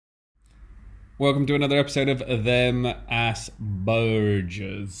Welcome to another episode of Them Ass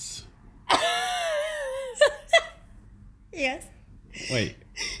Burgers. Yes. Wait,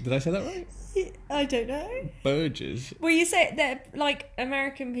 did I say that right? I don't know. Burgers? Well, you say that like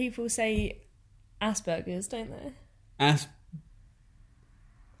American people say Asperger's, don't they?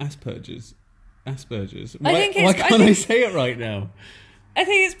 Asperger's. Asperger's. I Why can't I say it right now? I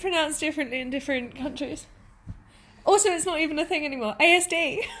think it's pronounced differently in different countries. Also, it's not even a thing anymore.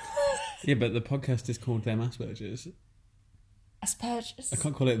 ASD. Yeah, but the podcast is called Them Asperger's. Asperger's. I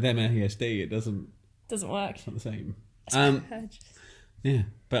can't call it Them ASD. It doesn't work. It's not the same. Asperger's. Yeah,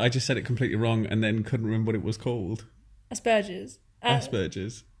 but I just said it completely wrong and then couldn't remember what it was called. Asperger's.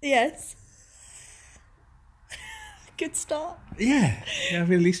 Asperger's. Yes. Good start. Yeah. I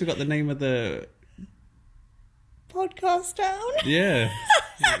mean, at least we got the name of the Podcast down. Yeah,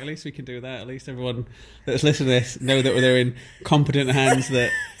 at least we can do that. At least everyone that's listening to this know that they're in competent hands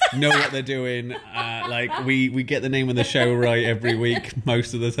that know what they're doing. Like we get the name of the show right every week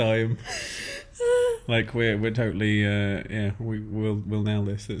most of the time. Like we're totally we'll nail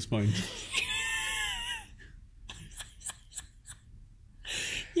this. It's fine.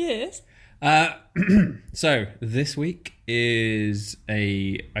 Yes. So this week is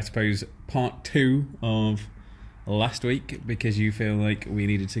I suppose part 2 of last week, because you feel like we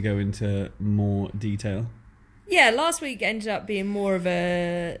needed to go into more detail. Yeah, last week ended up being more of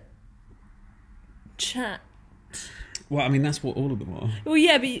a chat. Well, I mean, that's what all of them are. Well,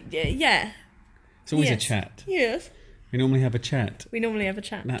 yeah, but yeah. It's always Yes. a chat. Yes. We normally have a chat. We normally have a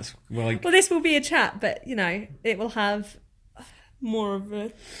chat. That's like... Well, this will be a chat, but, you know, it will have more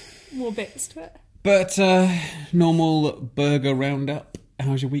bits to it. But normal burger roundup.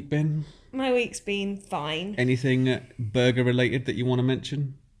 How's your week been? My week's been fine. Anything burger related that you want to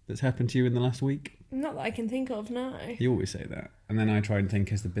mention that's happened to you in the last week? Not that I can think of, no. You always say that. And then I try and think,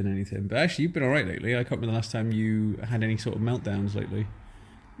 has there been anything? But actually, you've been alright lately. I can't remember the last time you had any sort of meltdowns lately.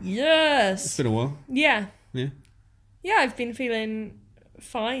 Yes. It's been a while. Yeah. Yeah. Yeah, I've been feeling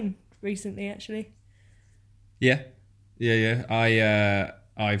fine recently, actually. Yeah.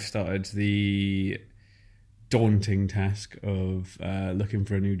 I've started the daunting task of looking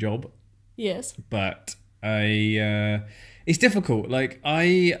for a new job. Yes. But it's difficult. Like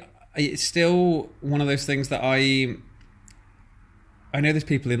it's still one of those things that I know there's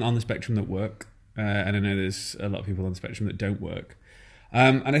people on the spectrum that work, and I know there's a lot of people on the spectrum that don't work.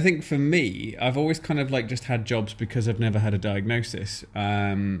 And I think for me, I've always kind of like just had jobs because I've never had a diagnosis.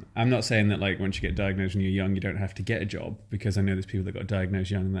 I'm not saying that like once you get diagnosed when you're young, you don't have to get a job, because I know there's people that got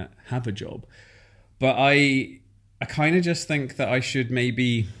diagnosed young that have a job. But I kind of just think that I should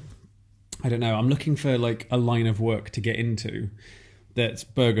maybe... I don't know, I'm looking for like a line of work to get into that's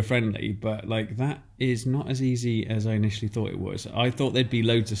burger friendly, but like that is not as easy as I initially thought it was. I thought there'd be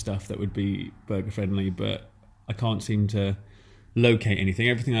loads of stuff that would be burger friendly, but I can't seem to locate anything.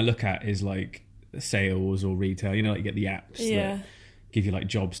 Everything I look at is like sales or retail, you know, like you get the apps that give you like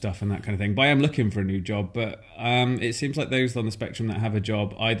job stuff and that kind of thing. But I am looking for a new job, but it seems like those on the spectrum that have a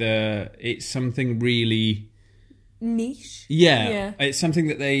job, either it's something really... niche. Yeah, it's something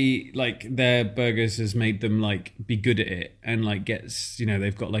that they like, their burgers has made them like be good at it, and like gets, you know,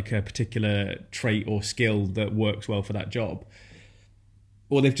 they've got like a particular trait or skill that works well for that job,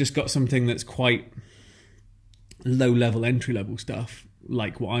 or they've just got something that's quite low level, entry level stuff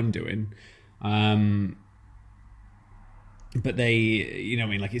like what I'm doing, but they, you know what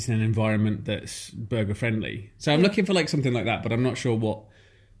I mean, like it's in an environment that's burger friendly. So I'm looking for like something like that, but I'm not sure what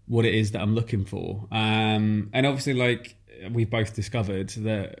it is that I'm looking for. And obviously, like we've both discovered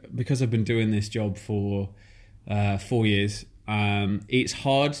that because I've been doing this job for 4 years, it's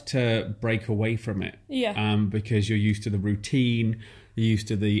hard to break away from it. Yeah. Because you're used to the routine, you're used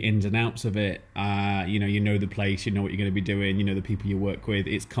to the ins and outs of it. You know the place, you know what you're going to be doing, you know the people you work with.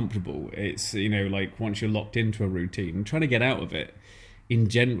 It's comfortable. It's, you know, like once you're locked into a routine, trying to get out of it in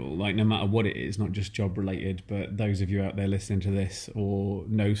general, like no matter what it is, not just job related, but those of you out there listening to this or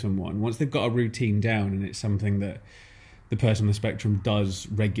know someone, once they've got a routine down and it's something that the person on the spectrum does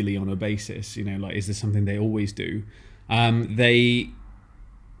regularly on a basis, you know, like is this something they always do? You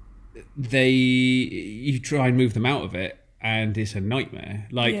try and move them out of it, and it's a nightmare.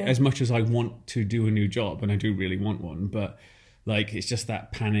 Like as much as I want to do a new job, and I do really want one, but like it's just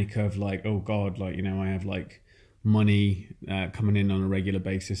that panic of like, oh God, like, you know, I have like money coming in on a regular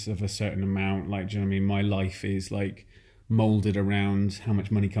basis of a certain amount, like, do you know what I mean? My life is like molded around how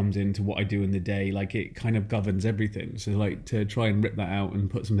much money comes into what I do in the day. Like it kind of governs everything. So like to try and rip that out and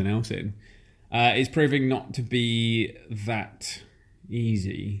put something else in, it's proving not to be that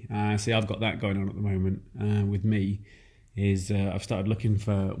easy. See, I've got that going on at the moment with me. is I've started looking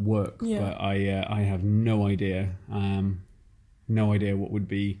for work, but I have no idea, what would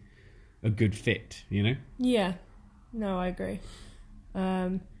be a good fit, you know? Yeah. No, I agree.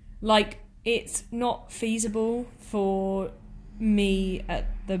 Like, it's not feasible for me at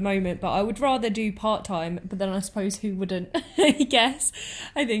the moment, but I would rather do part-time, but then I suppose who wouldn't? I guess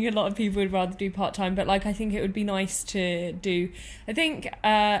I think a lot of people would rather do part-time, but like I think it would be nice to do, I think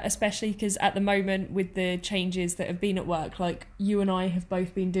especially because at the moment with the changes that have been at work, like you and I have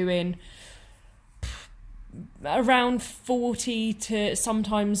both been doing around 40 to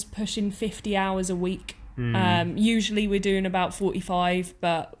sometimes pushing 50 hours a week. Usually we're doing about 45,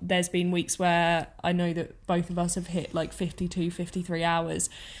 but there's been weeks where I know that both of us have hit like 52, 53 hours.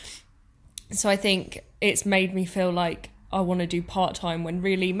 So I think it's made me feel like I want to do part-time when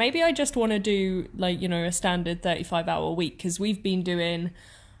really maybe I just want to do like, you know, a standard 35-hour week, because we've been doing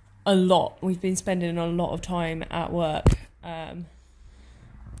a lot. We've been spending a lot of time at work.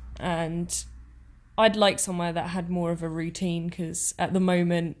 And I'd like somewhere that had more of a routine, because at the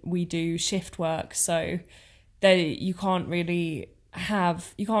moment we do shift work, so you can't really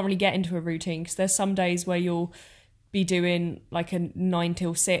get into a routine, because there's some days where you'll be doing like a 9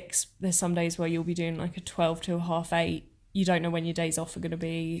 till 6, there's some days where you'll be doing like a 12 till 8:30. You don't know when your days off are going to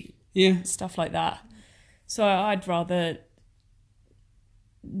be, stuff like that. So I'd rather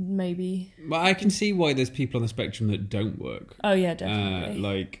maybe... Well, I can see why there's people on the spectrum that don't work. Oh yeah, definitely.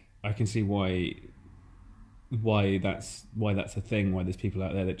 Like I can see why that's a thing, why there's people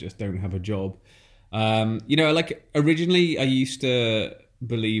out there that just don't have a job. You know, like originally I used to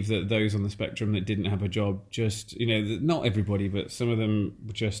believe that those on the spectrum that didn't have a job, just, you know, not everybody, but some of them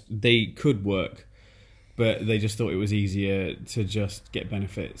they could work, but they just thought it was easier to just get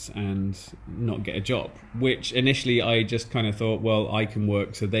benefits and not get a job, which initially I just kind of thought, well, I can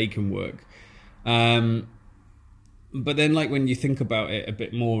work so they can work. But then, like, when you think about it a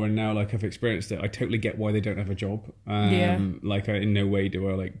bit more, and now, like, I've experienced it, I totally get why they don't have a job. Like, in no way do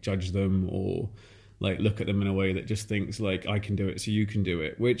I, like, judge them or, like, look at them in a way that just thinks, like, I can do it, so you can do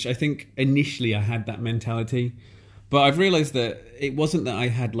it. Which I think initially I had that mentality. But I've realised that it wasn't that I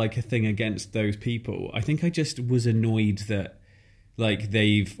had, like, a thing against those people. I think I just was annoyed that, like,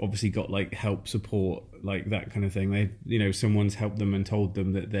 they've obviously got, like, help, support, like, that kind of thing. They, you know, someone's helped them and told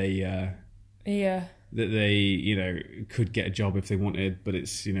them that they... that they, you know, could get a job if they wanted, but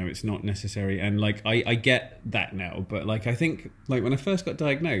it's, you know, it's not necessary. And like, I get that now, but like, I think like when I first got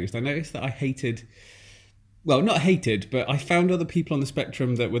diagnosed, I noticed that I hated, well, not hated, but I found other people on the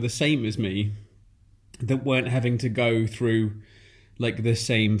spectrum that were the same as me, that weren't having to go through like the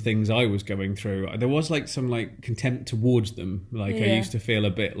same things I was going through. There was like some like contempt towards them. Like I used to feel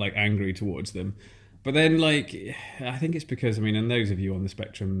a bit like angry towards them. But then, like, I think it's because, I mean, and those of you on the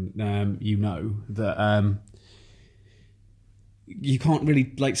spectrum, you know that you can't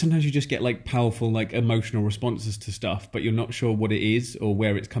really, like, sometimes you just get, like, powerful, like, emotional responses to stuff, but you're not sure what it is or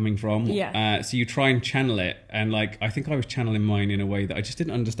where it's coming from. So you try and channel it, and, like, I think I was channeling mine in a way that I just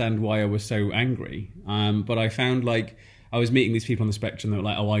didn't understand why I was so angry. But I found, like, I was meeting these people on the spectrum that were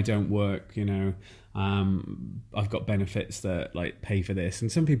like, oh, I don't work, you know. I've got benefits that like pay for this,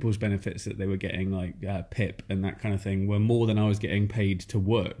 and some people's benefits that they were getting like PIP and that kind of thing were more than I was getting paid to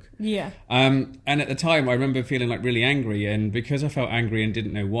work. And at the time I remember feeling like really angry, and because I felt angry and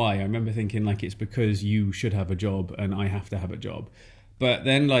didn't know why, I remember thinking like it's because you should have a job and I have to have a job. But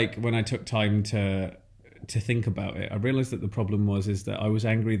then like when I took time to think about it, I realized that the problem is that I was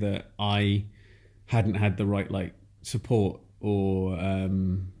angry that I hadn't had the right like support or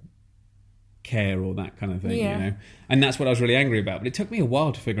care or that kind of thing, you know, and that's what I was really angry about. But it took me a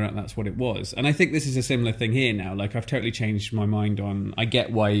while to figure out that's what it was, and I think this is a similar thing here now. Like I've totally changed my mind on, I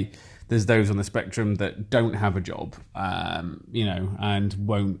get why there's those on the spectrum that don't have a job, you know, and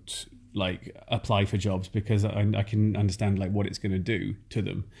won't like apply for jobs, because I can understand like what it's going to do to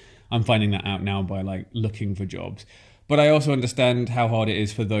them. I'm finding that out now by like looking for jobs. But I also understand how hard it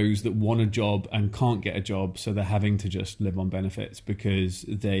is for those that want a job and can't get a job, so they're having to just live on benefits because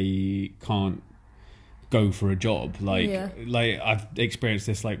they can't go for a job. Like I've experienced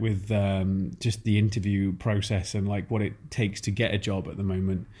this like with just the interview process and like what it takes to get a job at the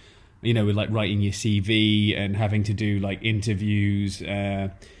moment. You know, with like writing your CV and having to do like interviews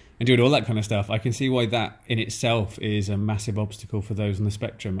and doing all that kind of stuff. I can see why that in itself is a massive obstacle for those on the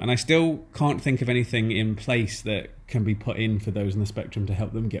spectrum. And I still can't think of anything in place that can be put in for those on the spectrum to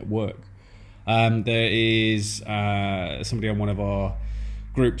help them get work. There is somebody on one of our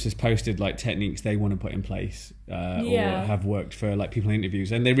groups has posted like techniques they want to put in place or have worked for like people in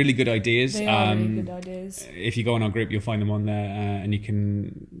interviews, and they're really good ideas. They are really good ideas. If you go on our group, you'll find them on there, and you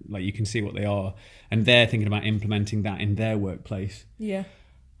can see what they are, and they're thinking about implementing that in their workplace. Yeah.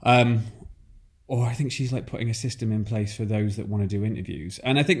 Or I think she's like putting a system in place for those that want to do interviews.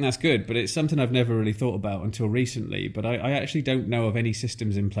 And I think that's good, but it's something I've never really thought about until recently. But I actually don't know of any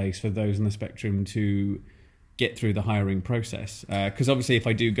systems in place for those on the spectrum to get through the hiring process. Because obviously if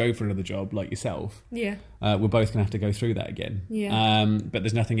I do go for another job like yourself, we're both going to have to go through that again. Yeah. But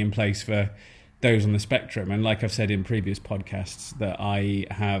there's nothing in place for those on the spectrum. And like I've said in previous podcasts that I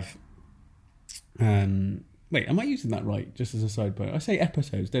have... Wait, am I using that right? Just as a side point. I say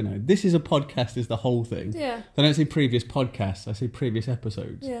episodes, don't I? This is a podcast is the whole thing. Yeah. I don't say previous podcasts. I say previous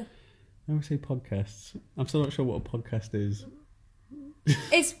episodes. Yeah. I always say podcasts. I'm still not sure what a podcast is.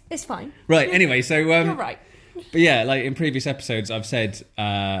 It's fine. Right, anyway, so... You're right. But yeah, like in previous episodes, I've said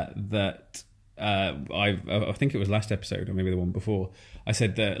that... I think it was last episode or maybe the one before, I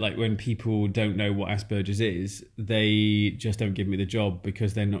said that like when people don't know what Asperger's is, they just don't give me the job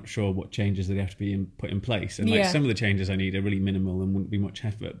because they're not sure what changes that have to be put in place. And like some of the changes I need are really minimal and wouldn't be much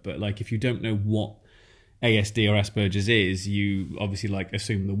effort. But like if you don't know what ASD or Asperger's is, you obviously like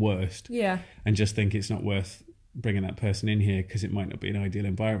assume the worst. Yeah. And just think it's not worth bringing that person in here because it might not be an ideal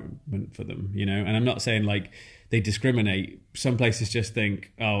environment for them, you know? And I'm not saying like they discriminate. Some places just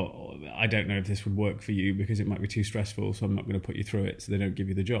think, oh, I don't know if this would work for you because it might be too stressful, so I'm not going to put you through it, so they don't give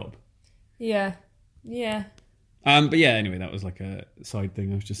you the job. Yeah. Yeah. But yeah, anyway, that was like a side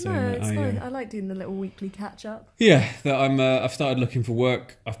thing. I was just saying that it's fine. I like doing the little weekly catch up. Yeah, that I've started looking for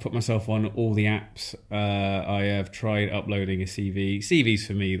work. I've put myself on all the apps. I have tried uploading a CV. CVs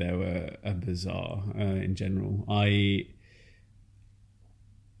for me though are bizarre in general. I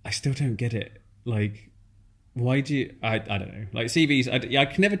still don't get it. Like, why do you? I don't know. Like CVs, I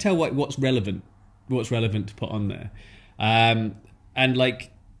can never tell what's relevant to put on there, and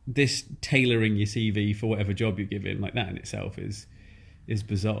like. This tailoring your CV for whatever job you're given, like that in itself is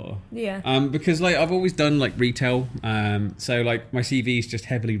bizarre. Yeah. Because like I've always done like retail, so like my CV is just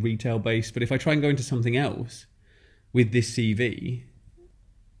heavily retail based. But if I try and go into something else with this CV,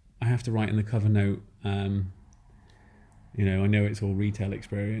 I have to write in the cover note. You know, I know it's all retail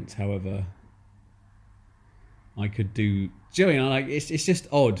experience. However, I could do. Do you know, like it's just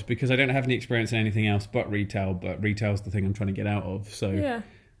odd because I don't have any experience in anything else but retail. But retail's the thing I'm trying to get out of. So yeah.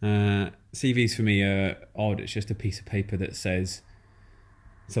 CVs for me are odd. It's just a piece of paper that says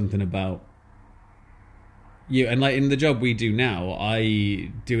something about you. And like in the job we do now,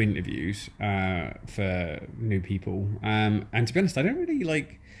 I do interviews for new people. And to be honest, I don't really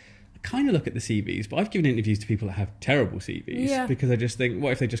like. I kind of look at the CVs, but I've given interviews to people that have terrible CVs because I just think,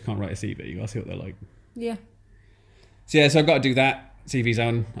 what if they just can't write a CV? I'll see what they're like. Yeah. So yeah, so I've got to do that. CV's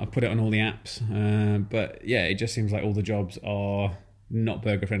on. I've put it on all the apps. But yeah, it just seems like all the jobs are not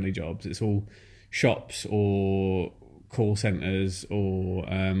burger-friendly jobs. It's all shops or call centres or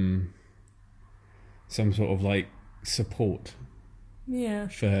some sort of like support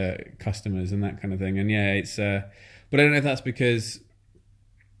for customers and that kind of thing. And yeah, it's... but I don't know if that's because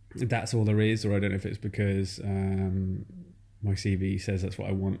that's all there is, or I don't know if it's because my CV says that's what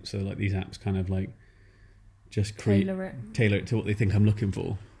I want. So like these apps kind of like just tailor it to what they think I'm looking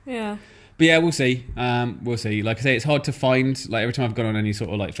for. Yeah. But yeah, we'll see. We'll see. Like I say, it's hard to find. Like every time I've gone on any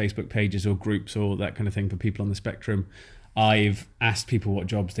sort of like Facebook pages or groups or that kind of thing for people on the spectrum, I've asked people what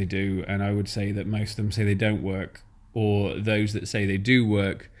jobs they do, and I would say that most of them say they don't work, or those that say they do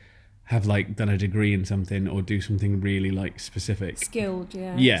work have like done a degree in something or do something really like specific. Skilled,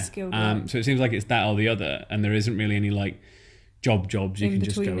 yeah. Yeah. Skilled So it seems like it's that or the other, and there isn't really any like jobs you can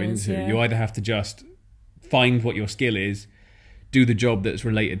just go into. Yeah. You either have to just find what your skill is, do the job that's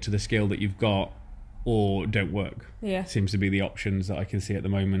related to the skill that you've got, or don't work. Yeah. Seems to be the options that I can see at the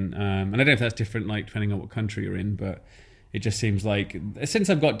moment. And I don't know if that's different, like depending on what country you're in, but it just seems like since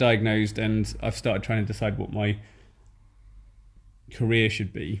I've got diagnosed and I've started trying to decide what my career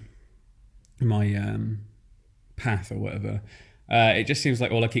should be, my path or whatever, it just seems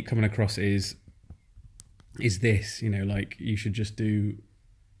like all I keep coming across is this, you know, like you should just do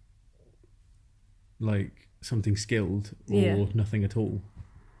like something skilled or nothing at all.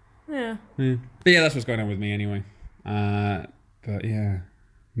 Yeah. But yeah, that's what's going on with me anyway. But yeah,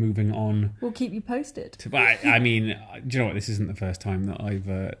 moving on. We'll keep you posted. I mean, do you know what? This isn't the first time that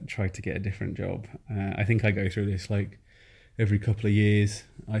I've tried to get a different job. I think I go through this like every couple of years.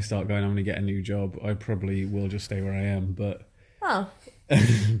 I start going, I'm going to get a new job. I probably will just stay where I am, but I've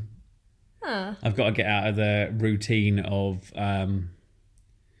got to get out of the routine of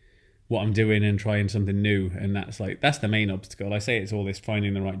what I'm doing and trying something new. And that's the main obstacle. I say it's all this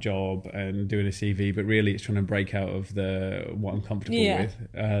finding the right job and doing a CV, but really it's trying to break out of what I'm comfortable with.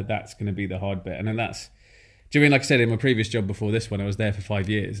 That's going to be the hard bit. And then like I said, in my previous job before this one, I was there for 5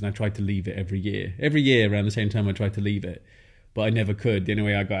 years and I tried to leave it every year. Every year around the same time I tried to leave it, but I never could. The only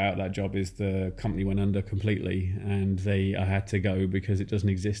way I got out of that job is the company went under completely and I had to go because it doesn't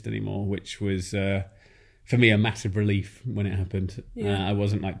exist anymore, which was... for me, a massive relief when it happened. I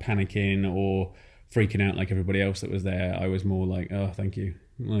wasn't like panicking or freaking out like everybody else that was there. I was more like, oh, thank you.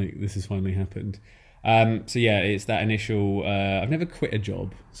 Like, this has finally happened. So yeah, it's that initial, I've never quit a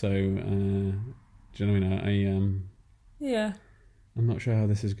job. So, do you know what I mean? I'm not sure how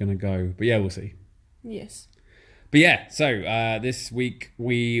this is going to go, but yeah, we'll see. Yes. But yeah, so this week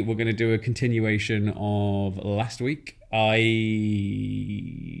we were going to do a continuation of last week. I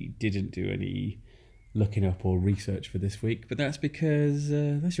didn't do any looking up or research for this week, but that's because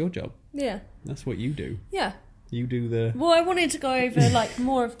that's your job. Yeah. That's what you do. Yeah. You do the... Well, I wanted to go over like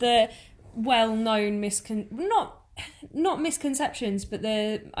more of the well-known not misconceptions, but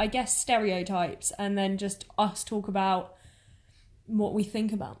the, I guess, stereotypes, and then just us talk about what we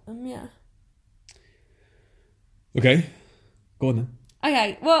think about them, yeah. Okay. Go on then.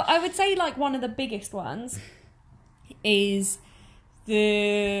 Okay, well, I would say like one of the biggest ones is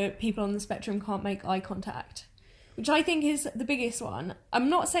the people on the spectrum can't make eye contact, which I think is the biggest one. I'm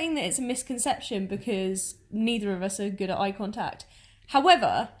not saying that it's a misconception because neither of us are good at eye contact.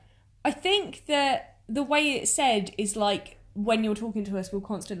 However, I think that the way it's said is like when you're talking to us, we'll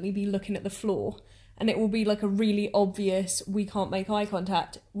constantly be looking at the floor and it will be like a really obvious we can't make eye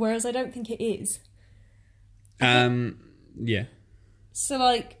contact, whereas I don't think it is. Yeah. So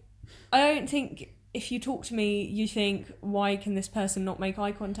like, I don't think... If you talk to me, you think, why can this person not make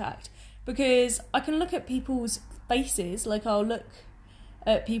eye contact? Because I can look at people's faces, like I'll look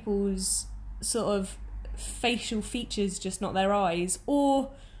at people's sort of facial features, just not their eyes.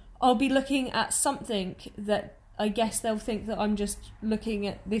 Or I'll be looking at something that I guess they'll think that I'm just looking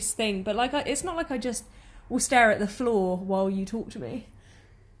at this thing. But like, it's not like I just will stare at the floor while you talk to me.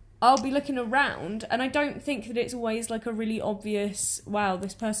 I'll be looking around, and I don't think that it's always like a really obvious, wow,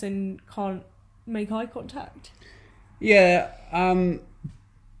 this person can't make eye contact. Yeah,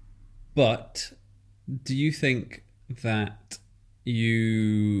 but do you think that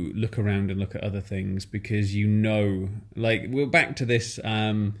you look around and look at other things because like, we're back to this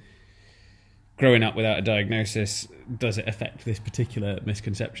growing up without a diagnosis, does it affect this particular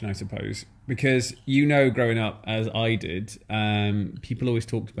misconception, I suppose? Because growing up, as I did, people always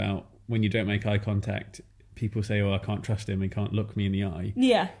talked about when you don't make eye contact, people say, oh, I can't trust him, he can't look me in the eye.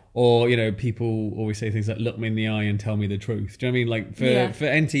 Yeah. Or, people always say things like, look me in the eye and tell me the truth. Do you know what I mean? Like, for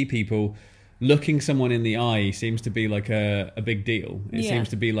NT people, looking someone in the eye seems to be like a big deal. It seems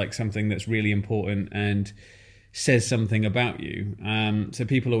to be like something that's really important and says something about you. So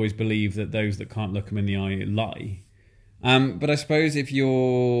people always believe that those that can't look them in the eye lie. But I suppose if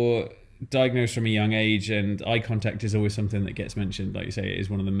you're diagnosed from a young age and eye contact is always something that gets mentioned, like you say, it is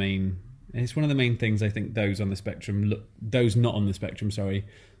one of the main... It's one of the main things I think those not on the spectrum,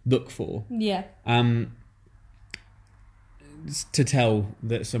 look for. Yeah. To tell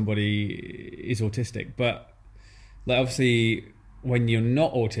that somebody is autistic. But like, obviously, when you're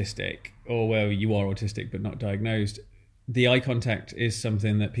not autistic, or well, you are autistic but not diagnosed, the eye contact is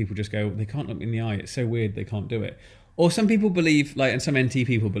something that people just go, they can't look me in the eye. It's so weird, they can't do it. Or some people believe, like, and some NT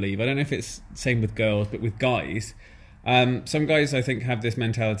people believe, I don't know if it's same with girls, but with guys... some guys, I think, have this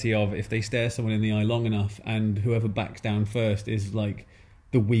mentality of if they stare someone in the eye long enough and whoever backs down first is like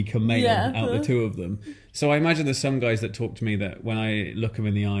the weaker male out of the two of them. So I imagine there's some guys that talk to me that when I look them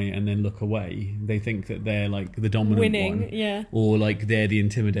in the eye and then look away, they think that they're like the dominant one. Yeah. Or like they're the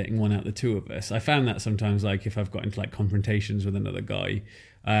intimidating one out of the two of us. I found that sometimes, like if I've got into like confrontations with another guy,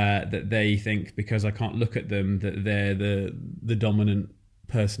 that they think because I can't look at them that they're the dominant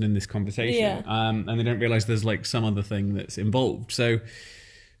person in this conversation, and they don't realize there's like some other thing that's involved. So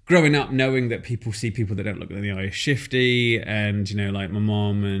growing up knowing that people see people that don't look in the eye as shifty, and like my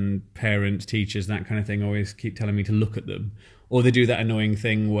mom and parents, teachers, that kind of thing always keep telling me to look at them, or they do that annoying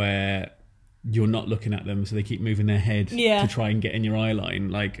thing where you're not looking at them, so they keep moving their head to try and get in your eye line,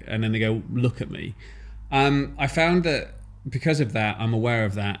 like, and then they go, look at me. I found that because of that, I'm aware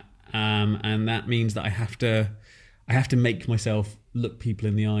of that, and that means that I have to make myself look people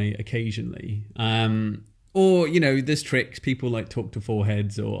in the eye occasionally. Or, there's tricks. People like talk to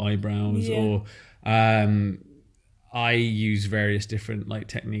foreheads or eyebrows, or I use various different like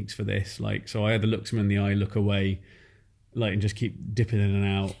techniques for this. Like, so I either look someone in the eye, look away, like, and just keep dipping in and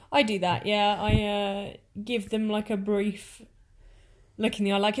out. I do that, yeah. I give them like a brief look in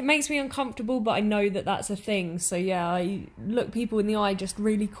the eye. Like, it makes me uncomfortable, but I know that that's a thing. So yeah, I look people in the eye just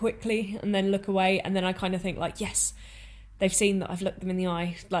really quickly and then look away, and then I kind of think like, yes, they've seen that I've looked them in the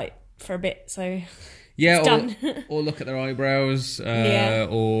eye like for a bit, so yeah, it's done. or look at their eyebrows,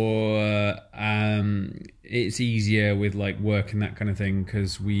 or it's easier with like work and that kind of thing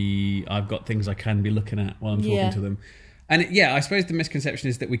because I've got things I can be looking at while I'm talking to them. And I suppose the misconception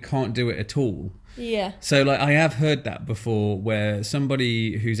is that we can't do it at all. Yeah. So like I have heard that before, where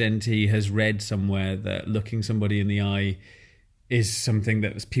somebody who's NT has read somewhere that looking somebody in the eye is something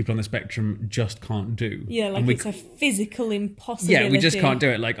that people on the spectrum just can't do. Yeah, like it's a physical impossibility. Yeah, we just can't do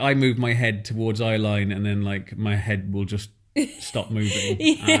it. Like I move my head towards eye line, and then like my head will just stop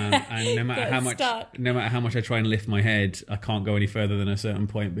moving. And no matter how much I try and lift my head, I can't go any further than a certain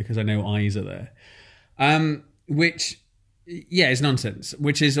point because I know eyes are there. Which is nonsense.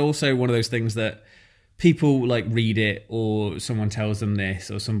 Which is also one of those things that people like read it, or someone tells them this,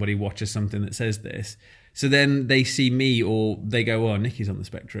 or somebody watches something that says this. So then they see me, or they go, "Oh, Nikki's on the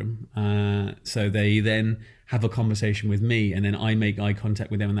spectrum." So they then have a conversation with me, and then I make eye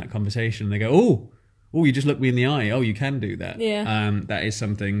contact with them in that conversation. And they go, "Oh, you just looked me in the eye. Oh, you can do that." Yeah. That is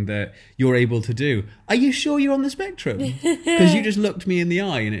something that you're able to do. Are you sure you're on the spectrum? Because you just looked me in the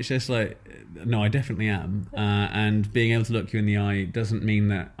eye, and it's just like, no, I definitely am. And being able to look you in the eye doesn't mean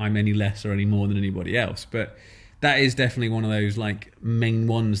that I'm any less or any more than anybody else. But that is definitely one of those like main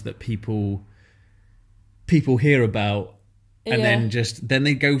ones that people hear about, and then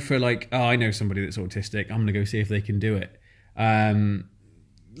they go for like, oh, I know somebody that's autistic, I'm gonna go see if they can do it.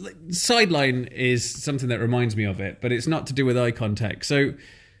 Sideline is something that reminds me of it, but it's not to do with eye contact. So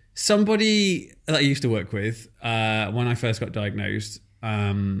somebody that I used to work with when I first got diagnosed,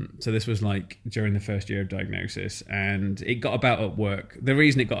 so this was like during the first year of diagnosis, and it got about at work. The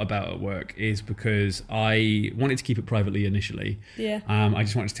reason it got about at work is because I wanted to keep it privately initially. I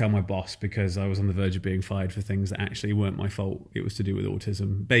just wanted to tell my boss because I was on the verge of being fired for things that actually weren't my fault. It was to do with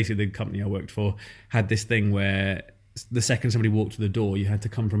autism. Basically, the company I worked for had this thing where the second somebody walked to the door, you had to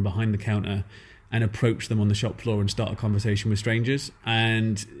come from behind the counter and approach them on the shop floor and start a conversation with strangers.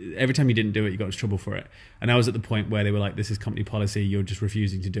 And every time you didn't do it, you got into trouble for it. And I was at the point where they were like, this is company policy, you're just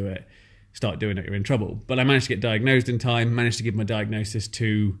refusing to do it. Start doing it, you're in trouble. But I managed to get diagnosed in time, managed to give my diagnosis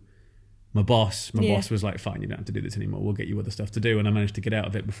to my boss. My boss was like, fine, you don't have to do this anymore. We'll get you other stuff to do. And I managed to get out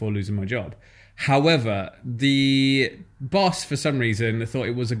of it before losing my job. However, the boss, for some reason, thought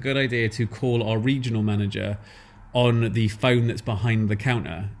it was a good idea to call our regional manager on the phone that's behind the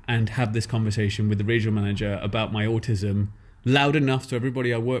counter and have this conversation with the regional manager about my autism loud enough so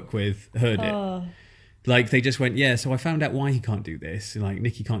everybody I work with heard it. Like they just went, yeah, so I found out why he can't do this. Like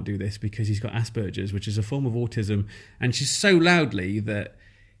Nicky can't do this because he's got Asperger's, which is a form of autism. And she's so loudly that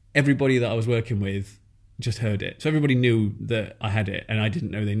everybody that I was working with just heard it. So everybody knew that I had it and I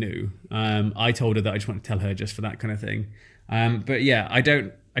didn't know they knew. I told her that I just wanted to tell her just for that kind of thing. But yeah, I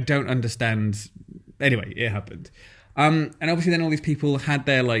don't understand. Anyway, it happened. And obviously then all these people had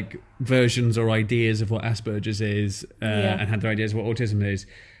their like versions or ideas of what Asperger's is and had their ideas of what autism is.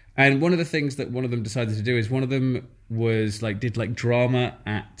 And one of the things that one of them decided to do is one of them was like did like drama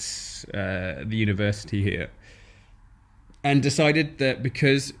at the university here and decided that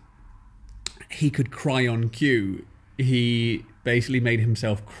because he could cry on cue, he basically made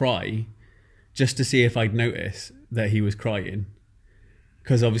himself cry just to see if I'd notice that he was crying.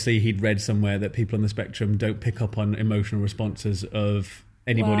 Because obviously he'd read somewhere that people on the spectrum don't pick up on emotional responses of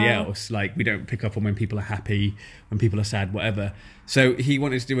anybody else. Like we don't pick up on when people are happy, when people are sad, whatever. So he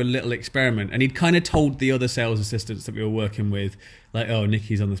wanted to do a little experiment, and he'd kind of told the other sales assistants that we were working with, like, oh,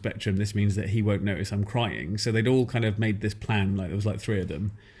 Nicky's on the spectrum, this means that he won't notice I'm crying. So they'd all kind of made this plan, like there was like 3 of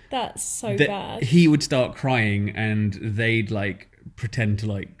them. That's so bad. He would start crying and they'd like pretend to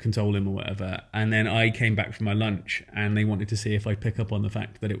like console him or whatever, and then I came back from my lunch and they wanted to see if I'd pick up on the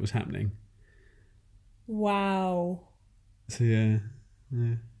fact that it was happening. Wow. So yeah.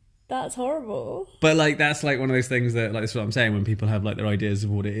 That's horrible. But like that's like one of those things that like that's what I'm saying when people have like their ideas of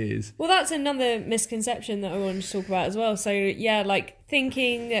what it is. Well, that's another misconception that I wanted to talk about as well. So yeah, like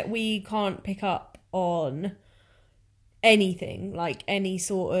thinking that we can't pick up on anything, like any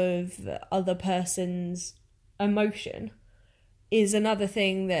sort of other person's emotion, is another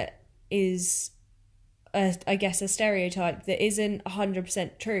thing that is, I guess, a stereotype that isn't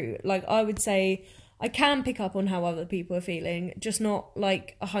 100% true. Like, I would say I can pick up on how other people are feeling, just not,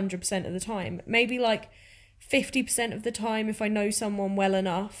 like, 100% of the time. Maybe, like, 50% of the time if I know someone well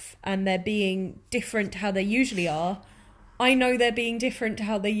enough and they're being different to how they usually are, I know they're being different to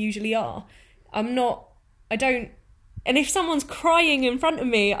how they usually are. I don't And if someone's crying in front of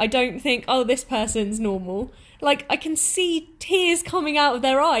me, I don't think, oh, this person's normal. Like, I can see tears coming out of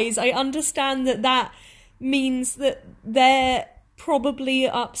their eyes. I understand that means that they're probably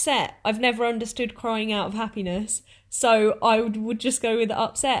upset. I've never understood crying out of happiness, so I would just go with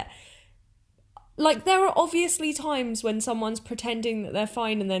upset. Like, there are obviously times when someone's pretending that they're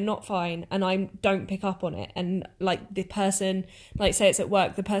fine and they're not fine, and I don't pick up on it. And, like, the person, like, say it's at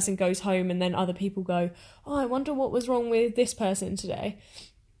work, the person goes home and then other people go, oh, I wonder what was wrong with this person today.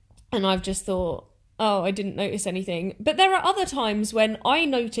 And I've just thought, oh, I didn't notice anything. But there are other times when I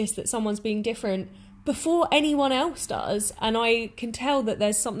notice that someone's being different before anyone else does, and I can tell that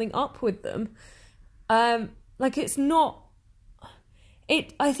there's something up with them. Like, it's not...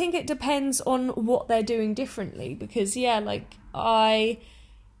 I think it depends on what they're doing differently, because, yeah, like,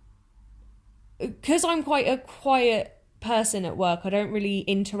 because I'm quite a quiet person at work, I don't really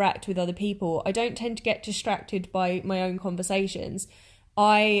interact with other people. I don't tend to get distracted by my own conversations.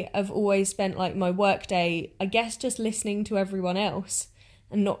 I have always spent, like, my work day, I guess, just listening to everyone else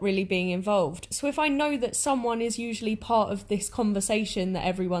and not really being involved. So if I know that someone is usually part of this conversation that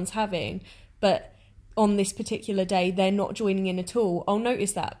everyone's having, but on this particular day they're not joining in at all, I'll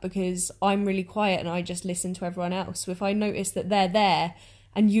notice that, because I'm really quiet and I just listen to everyone else. So if I notice that they're there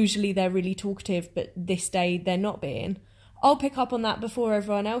and usually they're really talkative but this day they're not being, I'll pick up on that before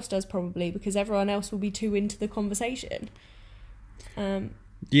everyone else does, probably, because everyone else will be too into the conversation. I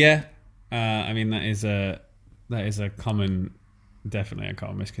mean, that is a common, definitely a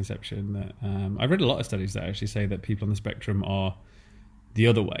common misconception that I've read a lot of studies that actually say that people on the spectrum are the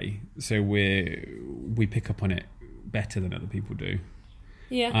other way, so we pick up on it better than other people do.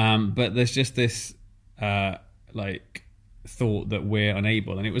 But there's just this like thought that we're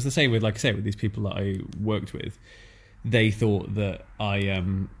unable, and it was the same with, like I say, with these people that I worked with. They thought that I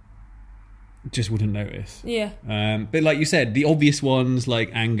just wouldn't notice. But like you said, the obvious ones like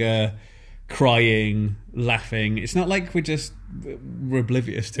anger, crying, laughing, it's not like we're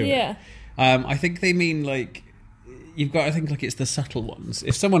oblivious to it. I think they mean, like, you've got to think, like, it's the subtle ones.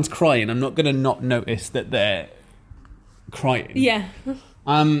 If someone's crying, I'm not going to not notice that they're crying.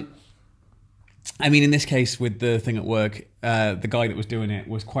 I mean, in this case, with the thing at work, the guy that was doing it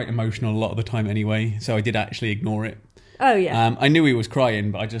was quite emotional a lot of the time anyway, so I did actually ignore it. I knew he was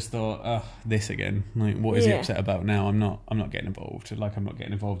crying, but I just thought, oh, this again. Like, what is he upset about now? I'm not getting involved. Like, I'm not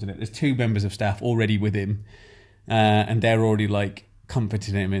getting involved in it. There's 2 members of staff already with him, and they're already, like,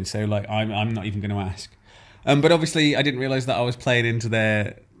 comforting him, and so, like, I'm not even going to ask. But obviously, I didn't realise that I was playing into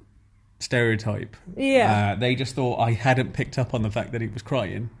their stereotype. They just thought I hadn't picked up on the fact that he was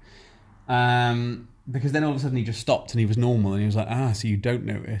crying. Because then all of a sudden he just stopped and he was normal, and he was like, so you don't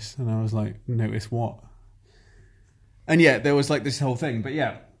notice? And I was like, notice what? And yeah, there was like this whole thing. But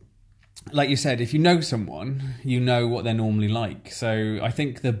yeah, like you said, if you know someone, you know what they're normally like. So I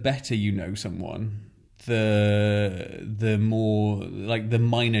think the better you know someone, the more, like, the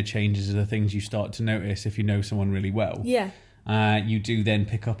minor changes are the things you start to notice if you know someone really well. You do then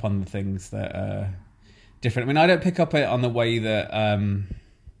pick up on the things that are different. I mean, I don't pick up on the way that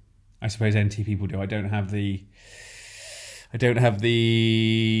I suppose NT people do. I don't have the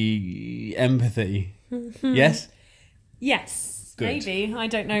empathy. Yes? Yes. Good. Maybe. I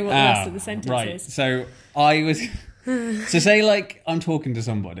don't know what the rest of the sentence is. So I was... So say, like, I'm talking to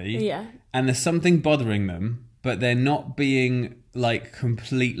somebody... and there's something bothering them, but they're not being, like,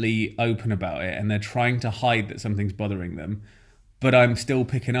 completely open about it, and they're trying to hide that something's bothering them, but I'm still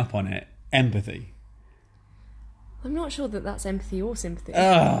picking up on it. Empathy. I'm not sure that that's empathy or sympathy.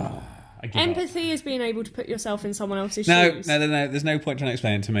 Empathy is being able to put yourself in someone else's shoes. No. There's no point trying to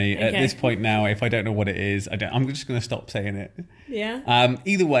explain it to me. Okay. At this point now, if I don't know what it is, I'm just going to stop saying it.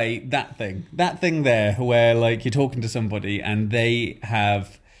 Either way, that thing there, where, like, you're talking to somebody and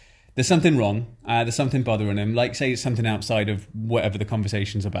there's something wrong, there's something bothering them, like, say it's something outside of whatever the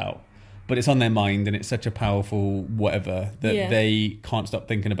conversation's about, but it's on their mind and it's such a powerful whatever that they can't stop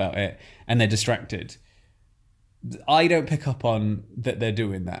thinking about it and they're distracted. I don't pick up on that they're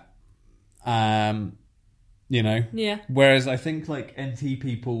doing that. Whereas I think, like, NT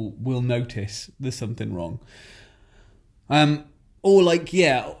people will notice there's something wrong. Or, like,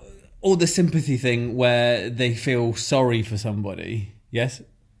 or the sympathy thing where they feel sorry for somebody. Yes?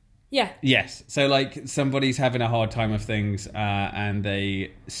 Yes. So, like, somebody's having a hard time of things and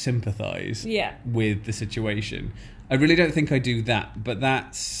they sympathise with the situation. I really don't think I do that, but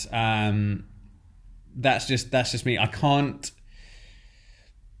that's just me. I can't...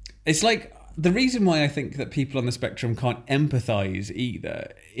 It's like, the reason why I think that people on the spectrum can't empathise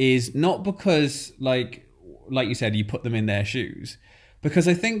either is not because, like you said, you put them in their shoes, Because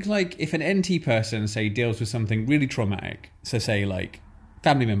I think, like, if an NT person, say, deals with something really traumatic, so say, like,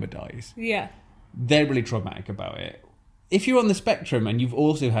 family member dies, Yeah. they're really traumatic about it. If you're on the spectrum and you've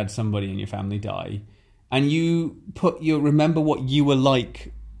also had somebody in your family die, and you remember what you were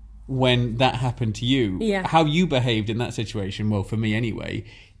like when that happened to you, Yeah. how you behaved in that situation, well, for me anyway,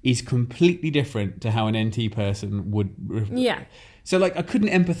 is completely different to how an NT person would. Yeah. So, like, I couldn't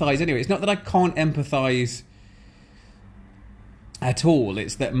empathise anyway. It's not that I can't empathise at all.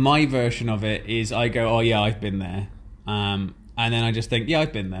 It's that my version of it is I go, oh yeah, I've been there, and then I just think, yeah,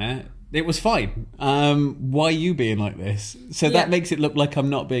 I've been there. It was fine. Why are you being like this? So Yeah. that makes it look like I'm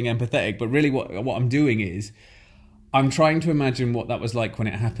not being empathetic. But really, what I'm doing is I'm trying to imagine what that was like when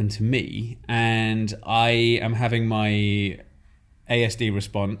it happened to me, and I am having my ASD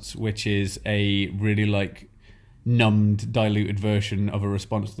response, which is a really like numbed, diluted version of a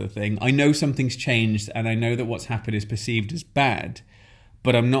response to the thing. I know something's changed, and I know that what's happened is perceived as bad,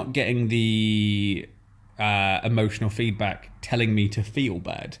 but I'm not getting the emotional feedback telling me to feel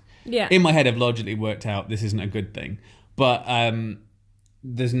bad. Yeah. In my head, I've logically worked out this isn't a good thing, but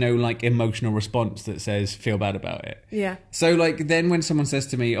there's no like emotional response that says feel bad about it. Yeah. So like then when someone says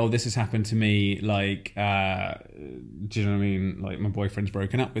to me, oh, this has happened to me, like, do you know what I mean? Like my boyfriend's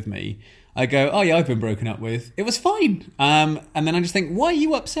broken up with me. I go, oh yeah, I've been broken up with. It was fine. And then I just think, why are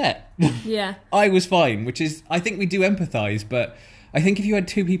you upset? Yeah. I was fine, which is, I think we do empathise, but I think if you had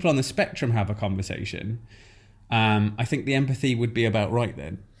two people on the spectrum have a conversation, I think the empathy would be about right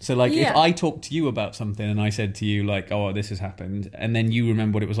then. So like if I talked to you about something and I said to you like, oh, this has happened, and then you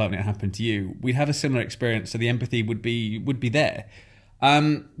remember what it was like when it happened to you, we'd have a similar experience, so the empathy would be there.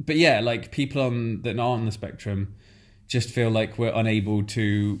 But yeah, like people that are on the spectrum just feel like we're unable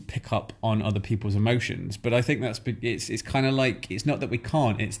to pick up on other people's emotions. But I think it's kind of like, it's not that we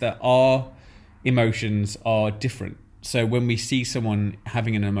can't, it's that our emotions are different. So when we see someone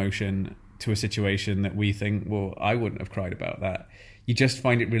having an emotion to a situation that we think, well, I wouldn't have cried about that, you just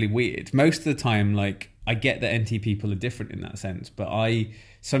find it really weird. Most of the time, like, I get that NT people are different in that sense, but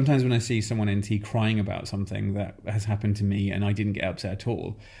sometimes when I see someone NT crying about something that has happened to me and I didn't get upset at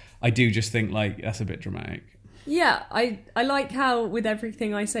all, I do just think, like, that's a bit dramatic. Yeah, I like how with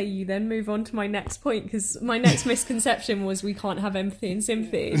everything I say you then move on to my next point, because my next misconception was we can't have empathy and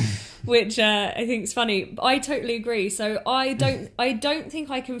sympathy, which I think is funny. I totally agree. So I don't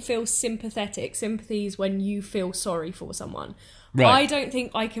think I can feel sympathetic. Sympathy is when you feel sorry for someone. Right. I don't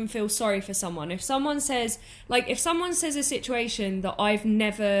think I can feel sorry for someone. If someone says a situation that I've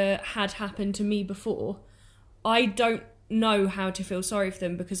never had happen to me before, I don't know how to feel sorry for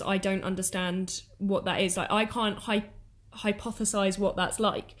them because I don't understand what that is. Like, I can't hypothesize what that's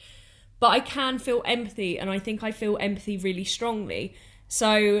like, but I can feel empathy, and I think I feel empathy really strongly.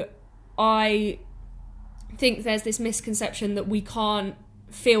 So I think there's this misconception that we can't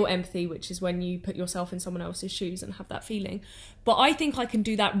feel empathy, which is when you put yourself in someone else's shoes and have that feeling. But I think I can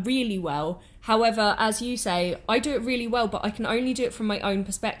do that really well. However, as you say, I do it really well, but I can only do it from my own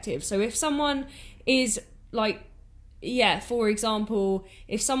perspective. So if someone is like, for example,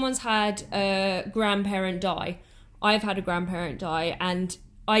 if someone's had a grandparent die, I've had a grandparent die, and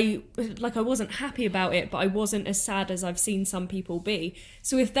I wasn't happy about it, but I wasn't as sad as I've seen some people be.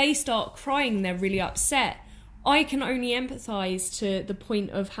 So if they start crying, they're really upset, I can only empathise to the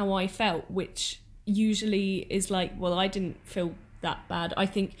point of how I felt, which usually is like, well, I didn't feel that bad. I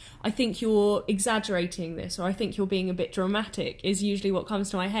think you're exaggerating this, or I think you're being a bit dramatic, is usually what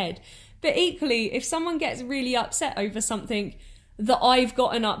comes to my head. But equally, if someone gets really upset over something that I've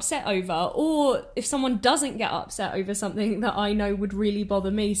gotten upset over, or if someone doesn't get upset over something that I know would really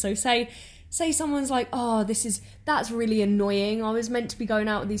bother me, so say someone's like, oh, that's really annoying, I was meant to be going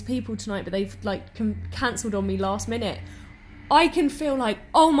out with these people tonight, but they've like cancelled on me last minute, I can feel like,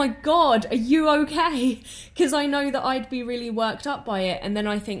 oh my god, are you okay? Because I know that I'd be really worked up by it, and then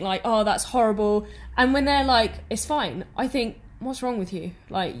I think like, oh, that's horrible. And when they're like, it's fine, I think, what's wrong with you?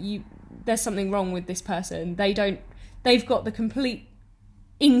 Like, there's something wrong with this person. They've got the complete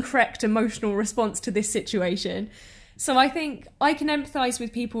incorrect emotional response to this situation. So I think I can empathise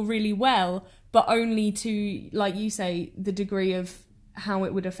with people really well, but only to, like you say, the degree of how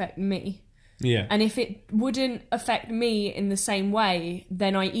it would affect me. Yeah. And if it wouldn't affect me in the same way,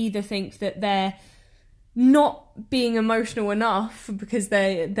 then I either think that they're not being emotional enough, because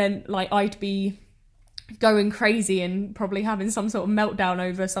then like I'd be going crazy and probably having some sort of meltdown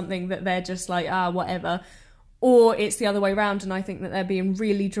over something that they're just like, whatever. Or it's the other way around, and I think that they're being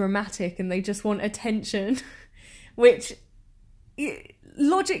really dramatic and they just want attention, which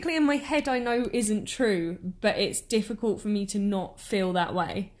logically in my head I know isn't true, but it's difficult for me to not feel that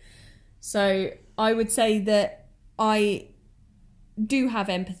way. So I would say that I do have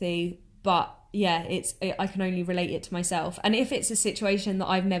empathy, but yeah, I can only relate it to myself. And if it's a situation that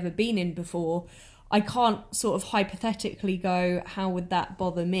I've never been in before, I can't sort of hypothetically go, how would that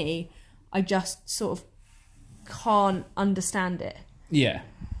bother me? I just sort of can't understand it. Yeah.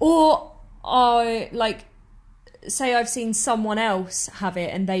 Or I say I've seen someone else have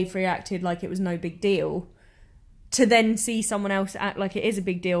it and they've reacted like it was no big deal, to then see someone else act like it is a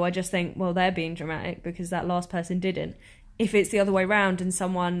big deal, I just think, well, they're being dramatic because that last person didn't. If it's the other way around and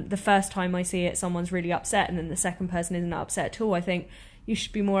the first time I see it, someone's really upset and then the second person isn't upset at all, I think you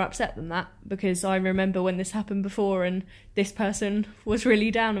should be more upset than that, because I remember when this happened before and this person was really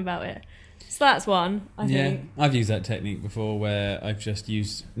down about it. So that's one, I think. Yeah, I've used that technique before where I've just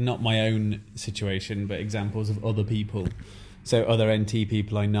used not my own situation, but examples of other people. So other NT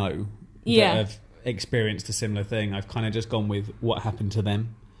people I know that have experienced a similar thing. I've kind of just gone with what happened to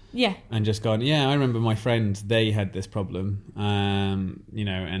them. Yeah. And just gone, yeah, I remember my friend, they had this problem, and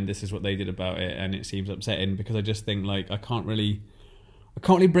this is what they did about it, and it seems upsetting, because I just think, like, I can't really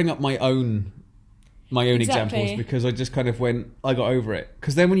bring up my own examples, because I just kind of I got over it.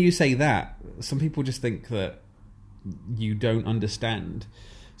 Because then when you say that, some people just think that you don't understand.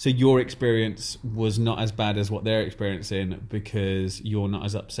 So your experience was not as bad as what they're experiencing because you're not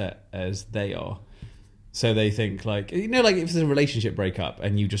as upset as they are. So they think, like, like if there's a relationship breakup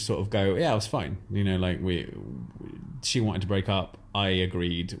and you just sort of go, yeah, I was fine. Like she wanted to break up. I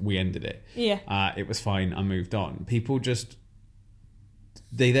agreed. We ended it. Yeah. It was fine. I moved on. People just,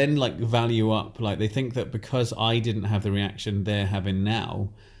 they then like value up, like they think that because I didn't have the reaction they're having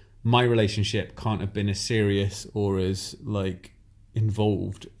now, my relationship can't have been as serious or as like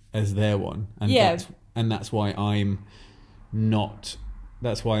involved as their one. And that's why I'm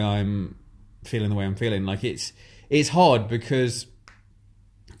feeling the way I'm feeling. Like it's hard because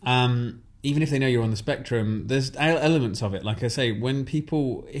even if they know you're on the spectrum, there's elements of it. Like I say, when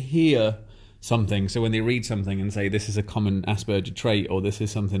people hear something, so when they read something and say this is a common Asperger trait or this is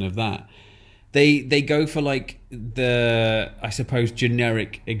something of that, they go for like the, I suppose,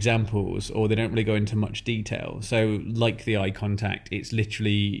 generic examples, or they don't really go into much detail. So like the eye contact, it's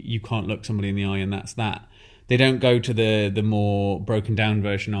literally you can't look somebody in the eye and that's that. They don't go to the more broken down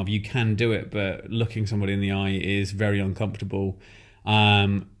version of you can do it, but looking somebody in the eye is very uncomfortable.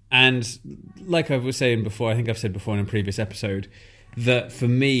 And like I was saying before, I think I've said before in a previous episode, that for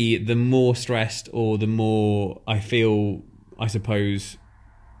me, the more stressed or the more I feel, I suppose,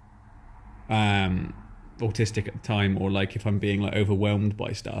 autistic at the time, or like if I'm being like overwhelmed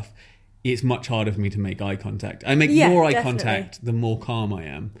by stuff, it's much harder for me to make eye contact. I make more eye contact the more calm I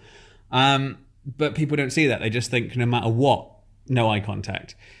am. But people don't see that. They just think no matter what, no eye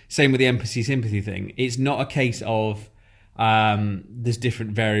contact. Same with the empathy sympathy thing. It's not a case of there's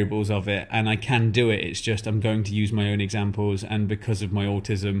different variables of it and I can do it. It's just I'm going to use my own examples, and because of my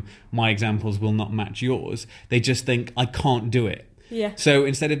autism, my examples will not match yours. They just think I can't do it. Yeah. So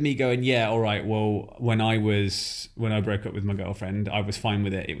instead of me going, yeah, all right, well, when I broke up with my girlfriend, I was fine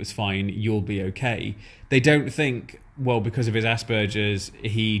with it. It was fine. You'll be okay. They don't think, well, because of his Asperger's,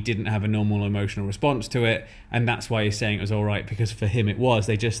 he didn't have a normal emotional response to it, and that's why he's saying it was all right, because for him it was.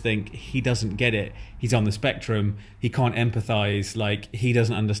 They just think he doesn't get it. He's on the spectrum. He can't empathize. Like, he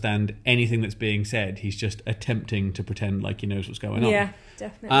doesn't understand anything that's being said. He's just attempting to pretend like he knows what's going on. Yeah,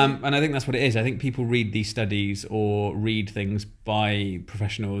 definitely. And I think that's what it is. I think people read these studies or read things by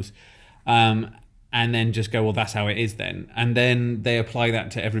professionals and then just go, well, that's how it is then. And then they apply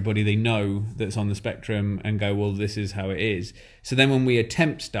that to everybody they know that's on the spectrum and go, well, this is how it is. So then when we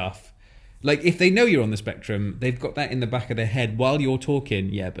attempt stuff, like if they know you're on the spectrum, they've got that in the back of their head while you're talking,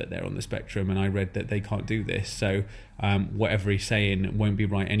 yeah, but they're on the spectrum and I read that they can't do this. So whatever he's saying won't be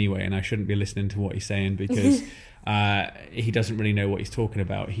right anyway, and I shouldn't be listening to what he's saying because he doesn't really know what he's talking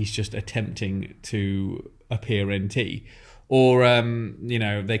about. He's just attempting to appear NT. Or,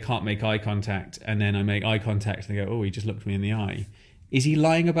 they can't make eye contact, and then I make eye contact and they go, oh, he just looked me in the eye. Is he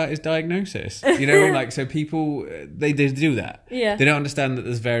lying about his diagnosis? You know what I mean? Like, so people, they do that. Yeah. They don't understand that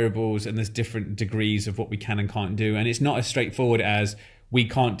there's variables and there's different degrees of what we can and can't do. And it's not as straightforward as we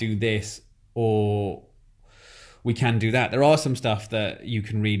can't do this or we can do that. There are some stuff that you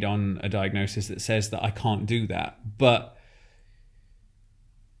can read on a diagnosis that says that I can't do that. But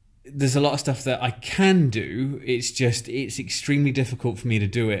there's a lot of stuff that I can do. It's extremely difficult for me to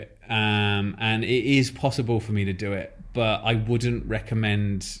do it. And it is possible for me to do it, but I wouldn't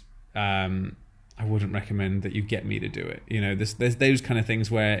recommend that you get me to do it. There's those kind of things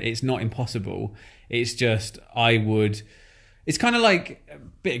where it's not impossible. It's just, it's kind of like a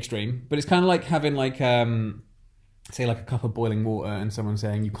bit extreme, but it's kind of like having like, say like a cup of boiling water and someone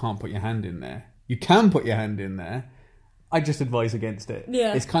saying you can't put your hand in there. You can put your hand in there. I just advise against it.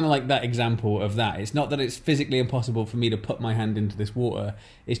 Yeah. It's kind of like that example of that. It's not that it's physically impossible for me to put my hand into this water.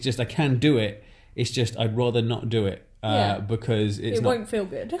 It's just I can do it. It's just I'd rather not do it because it won't feel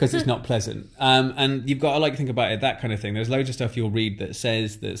good. Because it's not pleasant. And you've got to like think about it, that kind of thing. There's loads of stuff you'll read that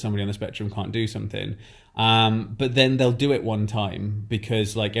says that somebody on the spectrum can't do something. But then they'll do it one time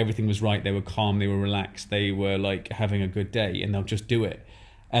because like everything was right. They were calm. They were relaxed. They were like having a good day, and they'll just do it.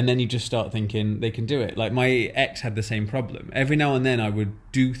 And then you just start thinking they can do it. Like my ex had the same problem. Every now and then I would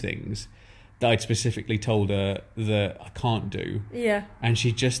do things that I'd specifically told her that I can't do. Yeah. And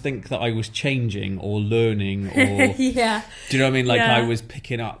she'd just think that I was changing or learning or... Yeah. Do you know what I mean? Like I was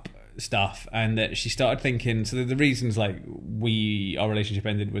picking up stuff, and that she started thinking... So the reasons like our relationship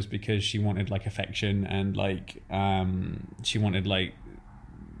ended was because she wanted like affection and like she wanted like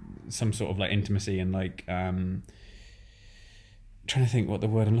some sort of like intimacy and like... trying to think what the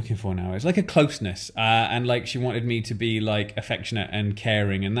word I'm looking for now is, like a closeness, and like she wanted me to be like affectionate and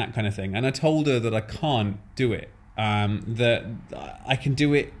caring and that kind of thing, and I told her that I can't do it, that I can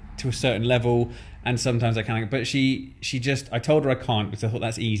do it to a certain level and sometimes I can, but she just, I told her I can't because I thought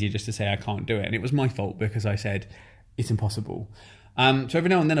that's easy just to say I can't do it, and it was my fault because I said it's impossible. So every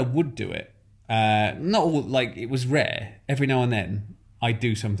now and then I would do it, not all, like it was rare. Every now and then I'd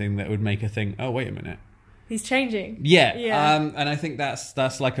do something that would make her think, oh wait a minute, he's changing. Yeah. And I think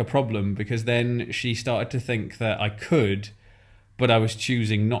that's like a problem, because then she started to think that I could, but I was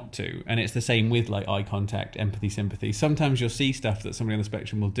choosing not to. And it's the same with like eye contact, empathy, sympathy. Sometimes you'll see stuff that somebody on the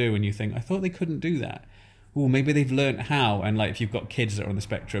spectrum will do and you think, I thought they couldn't do that. Oh, maybe they've learnt how. And like if you've got kids that are on the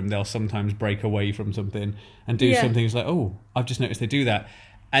spectrum, they'll sometimes break away from something and do something. It's like, oh, I've just noticed they do that.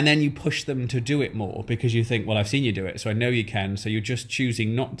 And then you push them to do it more because you think, well, I've seen you do it, so I know you can. So you're just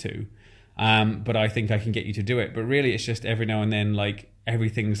choosing not to. But I think I can get you to do it. But really, it's just every now and then, like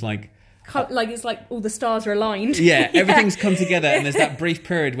everything's like it's like all the stars are aligned. Yeah, everything's come together, and there's that brief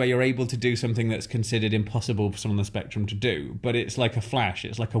period where you're able to do something that's considered impossible for someone on the spectrum to do. But it's like a flash.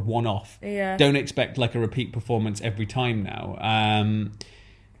 It's like a one-off. Yeah. Don't expect like a repeat performance every time now.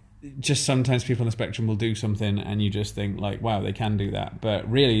 Just sometimes people on the spectrum will do something, and you just think like, wow, they can do that. But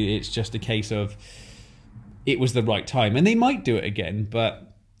really, it's just a case of it was the right time, and they might do it again, but.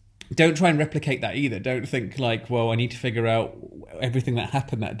 Don't try and replicate that either. Don't think like, well, I need to figure out everything that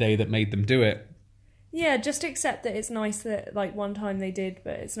happened that day that made them do it. Yeah, just accept that it's nice that like one time they did,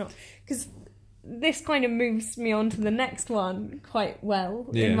 but it's not, because this kind of moves me on to the next one quite well,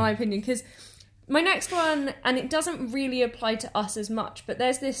 in my opinion, because my next one, and it doesn't really apply to us as much, but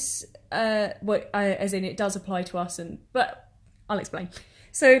there's this, as in it does apply to us, but I'll explain.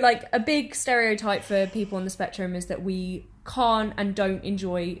 So like a big stereotype for people on the spectrum is that we can't and don't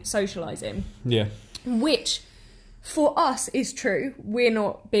enjoy socializing. Yeah. Which for us is true. We're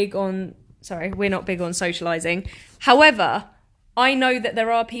not big on socializing. However, I know that there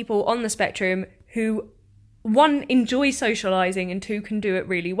are people on the spectrum who, one, enjoy socializing and two, can do it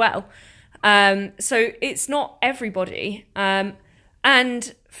really well. So it's not everybody.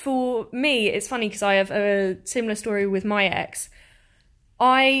 And for me, it's funny because I have a similar story with my ex.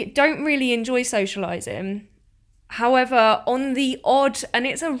 I don't really enjoy socialising. However, on the odd, and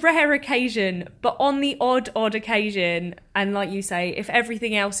it's a rare occasion, but on the odd occasion, and like you say, if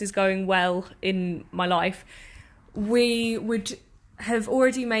everything else is going well in my life, we would have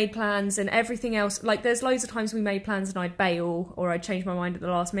already made plans and everything else. Like there's loads of times we made plans and I'd bail or I'd change my mind at the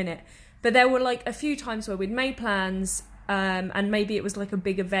last minute. But there were like a few times where we'd made plans and maybe it was like a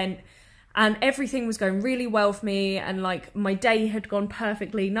big event, and everything was going really well for me, and like my day had gone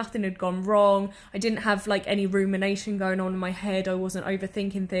perfectly, nothing had gone wrong. I didn't have like any rumination going on in my head. I wasn't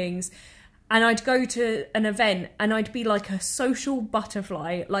overthinking things. And I'd go to an event and I'd be like a social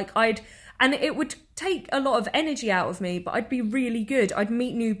butterfly. And it would take a lot of energy out of me, but I'd be really good. I'd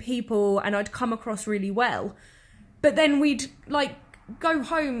meet new people and I'd come across really well. But then we'd like go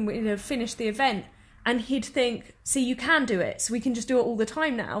home, we'd have finished the event, and he'd think, see, you can do it, so we can just do it all the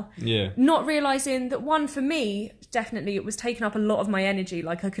time now. Yeah. Not realising that, one, for me, definitely it was taking up a lot of my energy.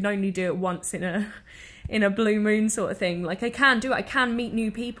 Like I could only do it once in a blue moon sort of thing. Like I can do it. I can meet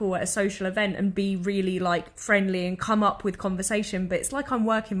new people at a social event and be really like friendly and come up with conversation, but it's like I'm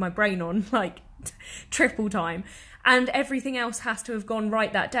working my brain on like triple time. And everything else has to have gone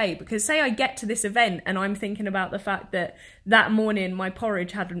right that day, because say I get to this event and I'm thinking about the fact that that morning my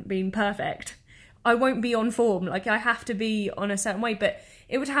porridge hadn't been perfect, I won't be on form. Like I have to be on a certain way. But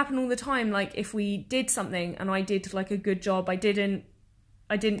it would happen all the time. Like if we did something and I did like a good job, I didn't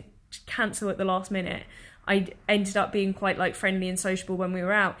cancel at the last minute. I ended up being quite like friendly and sociable when we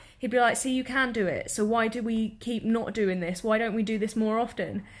were out, he'd be like, see, you can do it, so why do we keep not doing this? Why don't we do this more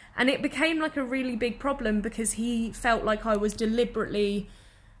often? And it became like a really big problem because he felt like I was going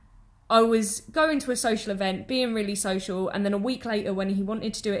to a social event, being really social, and then a week later when he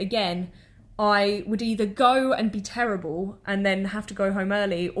wanted to do it again, I would either go and be terrible and then have to go home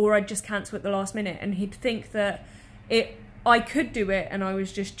early, or I'd just cancel at the last minute, and he'd think that I could do it and I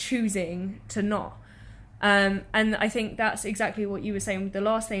was just choosing to not. And I think that's exactly what you were saying with the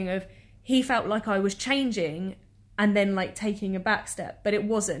last thing of he felt like I was changing and then like taking a back step, but it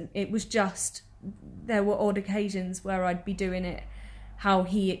wasn't. It was just there were odd occasions where I'd be doing it how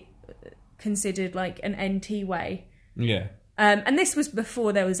he considered like an NT way. Yeah. And this was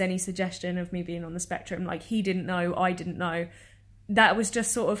before there was any suggestion of me being on the spectrum. Like, he didn't know, I didn't know. That was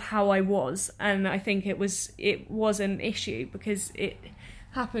just sort of how I was, and I think it was an issue because it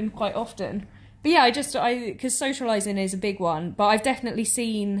happened quite often. But yeah, because socialising is a big one, but I've definitely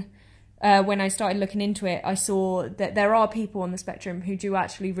seen, when I started looking into it, I saw that there are people on the spectrum who do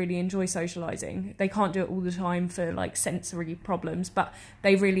actually really enjoy socialising. They can't do it all the time for like sensory problems, but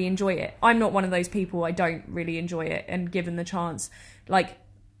they really enjoy it. I'm not one of those people. I don't really enjoy it, and given the chance, like,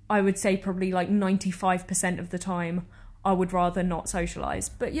 I would say probably like 95% of the time I would rather not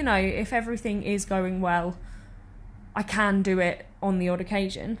socialise. But, you know, if everything is going well, I can do it on the odd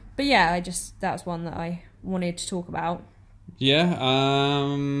occasion. But yeah, that's one that I wanted to talk about. Yeah,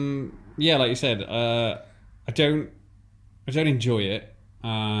 yeah, like you said, I don't enjoy it,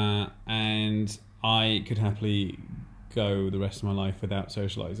 and I could happily go the rest of my life without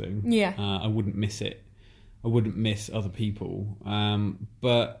socialising. Yeah. I wouldn't miss it. I wouldn't miss other people.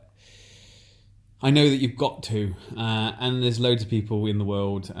 But I know that you've got to, and there's loads of people in the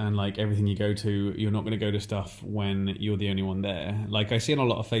world, and like everything you go to, you're not going to go to stuff when you're the only one there. Like I see in a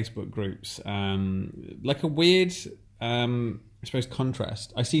lot of Facebook groups, like a weird, I suppose,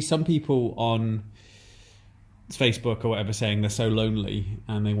 contrast. I see some people on Facebook or whatever saying they're so lonely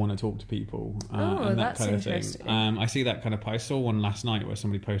and they want to talk to people, and that kind of thing. I see that kind of post. I saw one last night where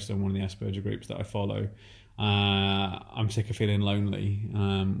somebody posted on one of the Asperger groups that I follow. I'm sick of feeling lonely.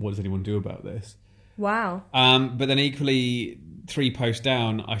 What does anyone do about this? Wow. But then equally, 3 posts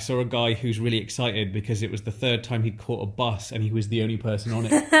down, I saw a guy who's really excited because it was the 3rd time he'd caught a bus and he was the only person on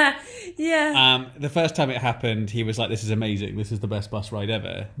it. Yeah. The first time it happened, he was like, this is amazing. This is the best bus ride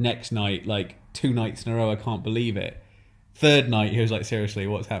ever. Next night, like 2 nights in a row, I can't believe it. 3rd night, he was like, seriously,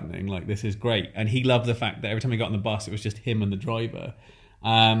 what's happening? Like, this is great. And he loved the fact that every time he got on the bus, it was just him and the driver.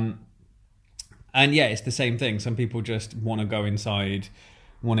 And yeah, it's the same thing. Some people just want to go inside,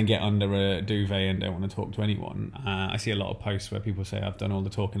 want to get under a duvet and don't want to talk to anyone. I see a lot of posts where people say, I've done all the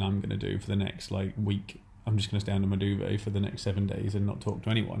talking I'm going to do for the next like week. I'm just going to stay under my duvet for the next 7 days and not talk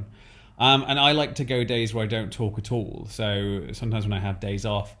to anyone. And I like to go days where I don't talk at all. So sometimes when I have days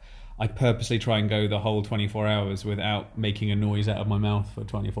off, I purposely try and go the whole 24 hours without making a noise out of my mouth for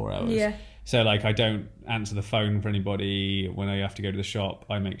 24 hours. Yeah. So like I don't answer the phone for anybody. When I have to go to the shop,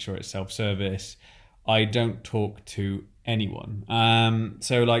 I make sure it's self-service. I don't talk to anyone.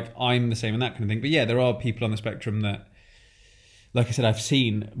 So like I'm the same in that kind of thing. But yeah, there are people on the spectrum that, like I said, I've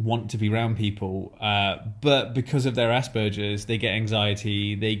seen want to be around people, but because of their Asperger's, they get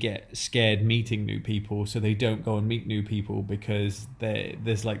anxiety, they get scared meeting new people, so they don't go and meet new people because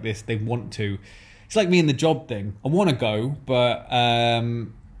there's like this, they want to. It's like me in the job thing. I want to go, but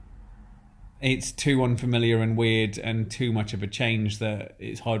it's too unfamiliar and weird and too much of a change that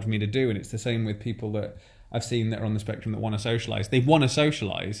it's hard for me to do. And it's the same with people that I've seen that are on the spectrum that want to socialise. They want to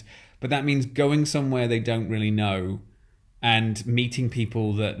socialise, but that means going somewhere they don't really know and meeting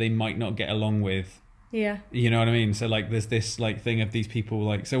people that they might not get along with. Yeah. You know what I mean? So like there's this like thing of these people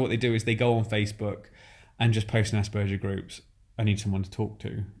like, so what they do is they go on Facebook and just post in Asperger groups, I need someone to talk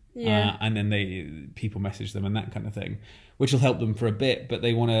to. Yeah. And then people message them and that kind of thing, which will help them for a bit, but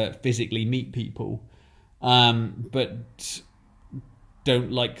they want to physically meet people, but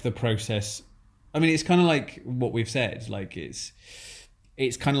don't like the process. I mean, it's kind of like what we've said, like it's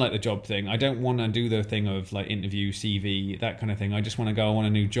kind of like the job thing. I don't want to do the thing of like interview, CV, that kind of thing. I just want to go, I want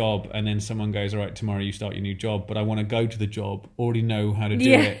a new job, and then someone goes, all right, tomorrow you start your new job, but I want to go to the job, already know how to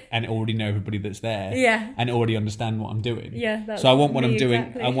do it, and already know everybody that's there, and already understand what I'm doing. That's so I want what I'm doing.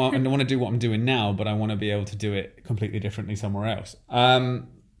 Exactly. I want to do what I'm doing now, but I want to be able to do it completely differently somewhere else.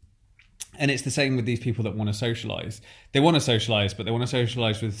 And it's the same with these people that want to socialise. They want to socialise, but they want to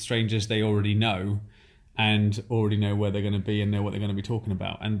socialise with strangers they already know and already know where they're going to be and know what they're going to be talking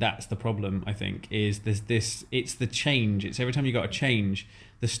about. And that's the problem, I think, is there's this, it's the change. It's every time you got to change,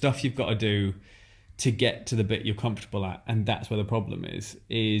 the stuff you've got to do to get to the bit you're comfortable at. And that's where the problem is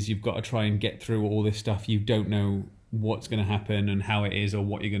you've got to try and get through all this stuff. You don't know what's going to happen and how it is or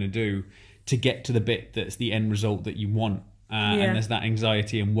what you're going to do to get to the bit that's the end result that you want. And there's that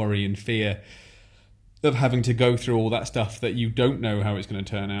anxiety and worry and fear of having to go through all that stuff that you don't know how it's going to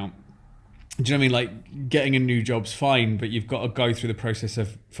turn out. Do you know what I mean? Like, getting a new job's fine, but you've got to go through the process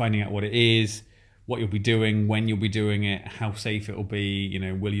of finding out what it is, what you'll be doing, when you'll be doing it, how safe it'll be, you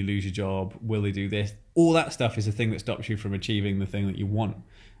know, will you lose your job, will they do this? All that stuff is the thing that stops you from achieving the thing that you want.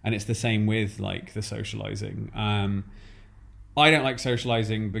 And it's the same with, like, the socializing. I don't like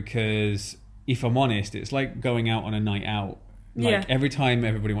socializing because, if I'm honest, it's like going out on a night out. Like, every time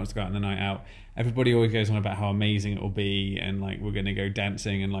everybody wants to go out on the night out, everybody always goes on about how amazing it will be, and like, we're going to go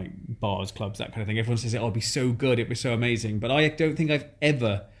dancing and like bars, clubs, that kind of thing. Everyone says it'll be so good, it was so amazing. But I don't think I've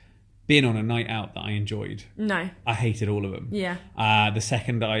ever been on a night out that I enjoyed. No. I hated all of them. Yeah. The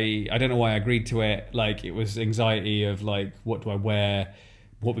second I don't know why I agreed to it. Like, it was anxiety of like, what do I wear?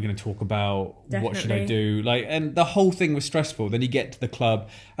 What we're going to talk about? Definitely. What should I do? Like, and the whole thing was stressful. Then you get to the club,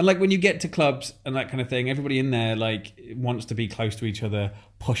 and like, when you get to clubs and that kind of thing, everybody in there like wants to be close to each other,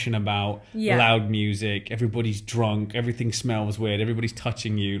 pushing about, loud music. Everybody's drunk. Everything smells weird. Everybody's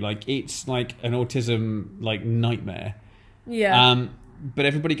touching you. Like, it's like an autism like nightmare. Yeah. But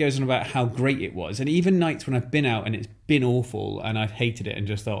everybody goes on about how great it was, and even nights when I've been out and it's been awful and I've hated it and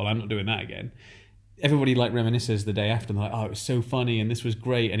just thought, well, I'm not doing that again. Everybody like reminisces the day after, and they're like, oh, it was so funny and this was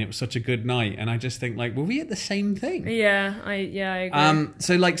great and it was such a good night. And I just think, like, were we at the same thing? Yeah, I agree.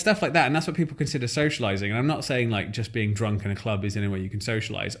 So like stuff like that, and that's what people consider socializing. And I'm not saying like just being drunk in a club is any way you can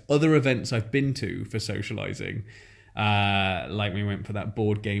socialize. Other events I've been to for socializing, like we went for that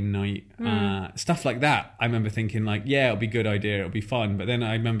board game night, stuff like that. I remember thinking like, yeah, it'll be a good idea, it'll be fun. But then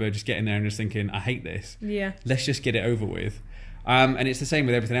I remember just getting there and just thinking, I hate this. Yeah. Let's just get it over with. And it's the same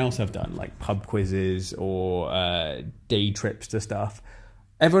with everything else I've done, like pub quizzes or day trips to stuff.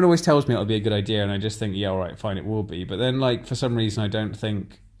 Everyone always tells me it'll be a good idea, and I just think, yeah, all right, fine, it will be. But then, like, for some reason, I don't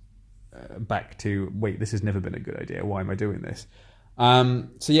think back to, wait, this has never been a good idea. Why am I doing this?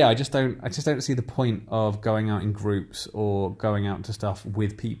 So yeah, I just don't see the point of going out in groups or going out to stuff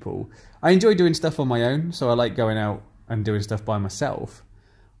with people. I enjoy doing stuff on my own, so I like going out and doing stuff by myself.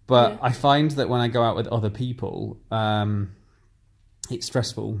 But I find that when I go out with other people, it's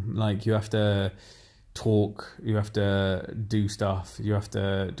stressful. Like, you have to talk, you have to do stuff, you have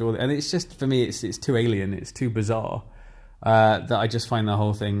to do all that. And it's just, for me, it's too alien, it's too bizarre, that I just find the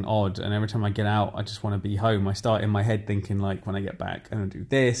whole thing odd. And every time I get out, I just want to be home. I start in my head thinking, like, when I get back, I'm going to do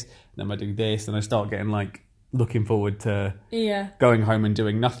this, then I do this, and I start getting, like, looking forward to going home and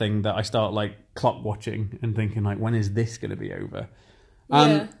doing nothing, that I start, like, clock watching and thinking, like, when is this going to be over?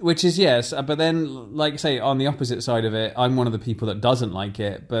 Which is, yes, but then, like, say, on the opposite side of it, I'm one of the people that doesn't like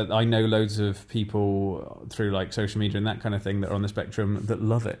it, but I know loads of people through, like, social media and that kind of thing that are on the spectrum that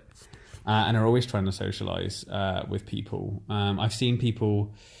love it, and are always trying to socialise with people. I've seen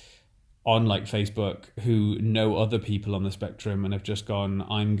people on, like, Facebook who know other people on the spectrum and have just gone,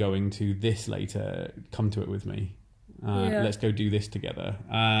 I'm going to this later, come to it with me. Let's go do this together.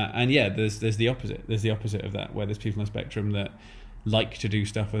 And yeah, there's the opposite. There's the opposite of that, where there's people on the spectrum that like to do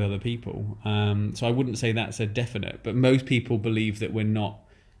stuff with other people. So I wouldn't say that's a definite, but most people believe that we're not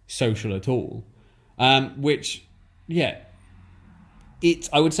social at all. Which, yeah,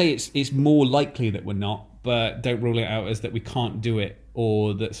 I would say it's more likely that we're not, but don't rule it out as that we can't do it,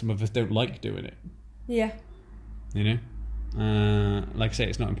 or that some of us don't like doing it. Yeah. You know? Like I say,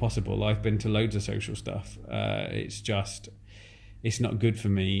 it's not impossible. I've been to loads of social stuff. It's not good for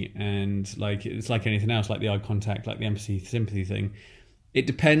me, and like, it's like anything else, like the eye contact, like the empathy, sympathy thing. It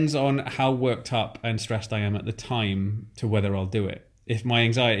depends on how worked up and stressed I am at the time to whether I'll do it. If my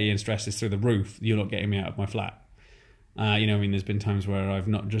anxiety and stress is through the roof, you're not getting me out of my flat. You know, I mean, there's been times where I've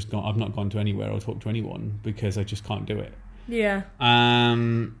not gone to anywhere or talked to anyone because I just can't do it. Yeah. Do you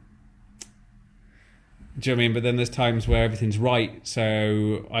know what I mean? But then there's times where everything's right,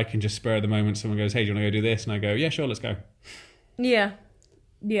 so I can just spur of the moment. Someone goes, "Hey, do you want to go do this?" And I go, "Yeah, sure, let's go." Yeah.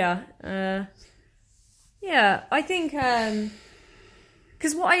 I think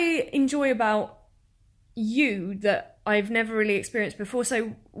because what I enjoy about you that I've never really experienced before,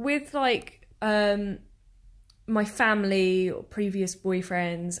 so with like my family or previous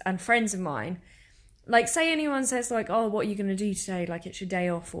boyfriends and friends of mine, like, say anyone says like, oh, what are you going to do today? Like, it's your day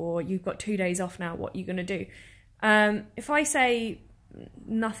off, or you've got 2 days off now, what are you going to do? If I say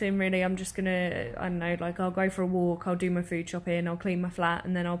nothing really, I'm just gonna, I don't know, like, I'll go for a walk, I'll do my food shopping, I'll clean my flat,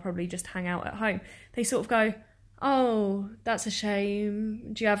 and then I'll probably just hang out at home. They sort of go, oh, that's a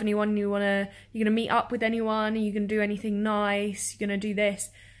shame. Do you have anyone you're gonna meet up with anyone? Are you gonna do anything nice? You're gonna do this?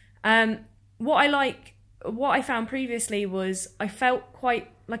 what I found previously was I felt quite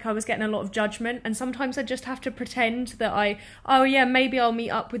like I was getting a lot of judgment, and sometimes I just have to pretend that oh yeah, maybe I'll meet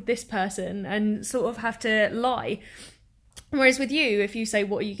up with this person, and sort of have to lie. Whereas with you, if you say,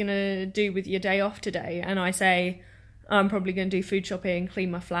 what are you going to do with your day off today? And I say, I'm probably going to do food shopping,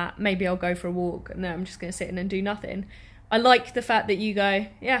 clean my flat, maybe I'll go for a walk, and then I'm just going to sit in and do nothing. I like the fact that you go,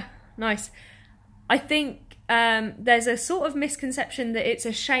 yeah, nice. I think there's a sort of misconception that it's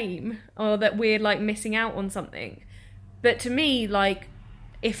a shame or that we're like missing out on something. But to me, like,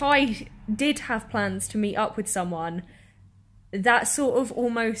 if I did have plans to meet up with someone, that sort of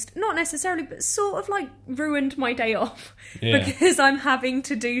almost, not necessarily, but sort of like ruined my day off. Yeah. Because I'm having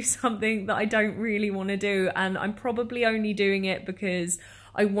to do something that I don't really want to do, and I'm probably only doing it because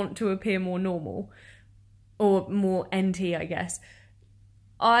I want to appear more normal or more NT, I guess.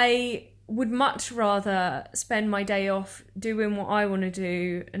 I would much rather spend my day off doing what I want to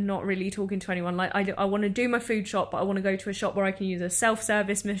do and not really talking to anyone. Like, I want to do my food shop, but I want to go to a shop where I can use a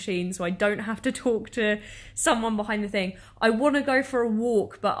self-service machine so I don't have to talk to someone behind the thing. I want to go for a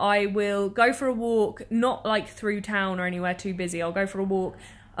walk, but I will go for a walk not like through town or anywhere too busy. I'll go for a walk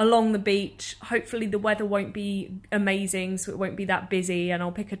along the beach. Hopefully the weather won't be amazing, so it won't be that busy, and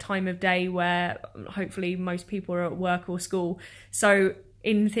I'll pick a time of day where hopefully most people are at work or school. So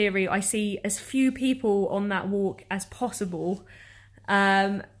in theory, I see as few people on that walk as possible,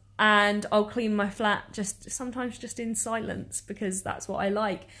 and I'll clean my flat sometimes just in silence, because that's what I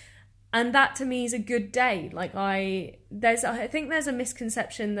like. And that to me is a good day. Like, I think there's a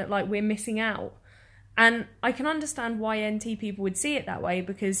misconception that like we're missing out, and I can understand why NT people would see it that way,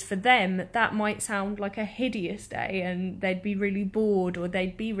 because for them that might sound like a hideous day and they'd be really bored or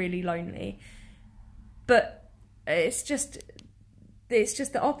they'd be really lonely. But it's just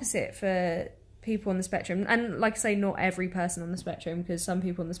the opposite for people on the spectrum. And like I say, not every person on the spectrum, because some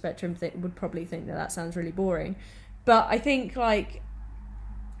people on the spectrum would probably think that sounds really boring. But I think, like,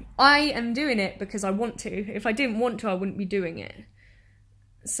 I am doing it because I want to. If I didn't want to, I wouldn't be doing it.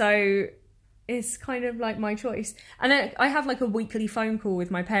 So it's kind of like my choice. And I have like a weekly phone call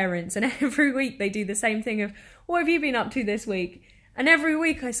with my parents, and every week they do the same thing of, what have you been up to this week? And every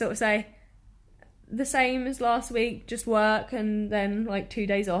week I sort of say, the same as last week, just work and then like 2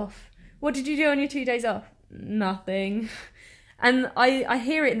 days off. What did you do on your 2 days off? Nothing. And I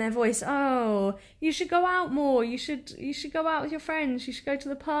hear it in their voice. Oh, you should go out more. You should go out with your friends. You should go to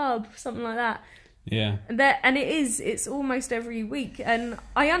the pub, something like that. Yeah. And it's almost every week. And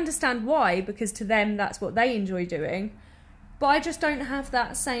I understand why, because to them that's what they enjoy doing. But I just don't have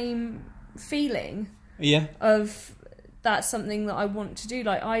that same feeling. Yeah. Of that's something that I want to do.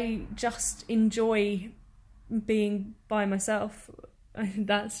 Like, I just enjoy being by myself.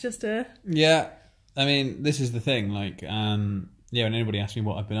 That's just Yeah, I mean, this is the thing. Like, when anybody asks me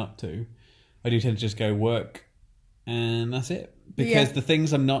what I've been up to, I do tend to just go work, and that's it. Because the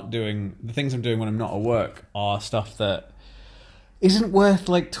things I'm doing when I'm not at work are stuff that isn't worth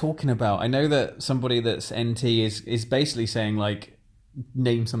like talking about. I know that somebody that's NT is basically saying like,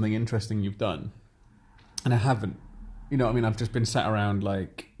 name something interesting you've done, and I haven't. You know what I mean? I've just been sat around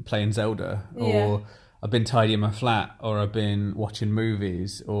like playing Zelda, or I've been tidying my flat, or I've been watching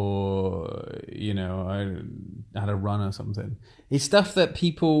movies, or, you know, I had a run or something. It's stuff that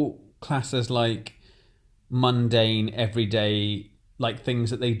people class as like mundane, everyday, like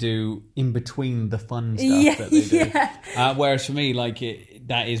things that they do in between the fun stuff that they do. Whereas for me, like,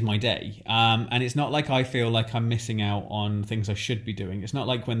 that is my day. And it's not like I feel like I'm missing out on things I should be doing. It's not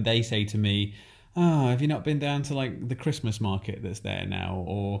like when they say to me, oh, have you not been down to like the Christmas market that's there now?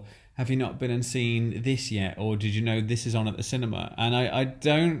 Or have you not been and seen this yet? Or did you know this is on at the cinema? And I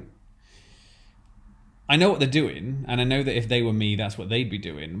know what they're doing, and I know that if they were me, that's what they'd be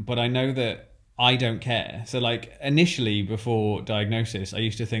doing. But I know that I don't care. So like, initially before diagnosis, I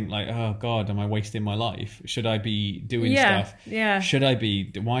used to think like, oh God, am I wasting my life? Should I be doing stuff? Yeah.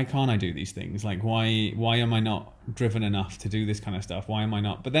 Why can't I do these things? Like, why am I not driven enough to do this kind of stuff? Why am I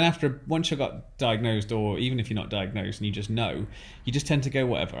not? But then once you got diagnosed, or even if you're not diagnosed and you just know, you just tend to go,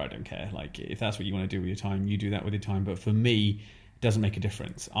 whatever, I don't care. Like, if that's what you want to do with your time, you do that with your time. But for me, it doesn't make a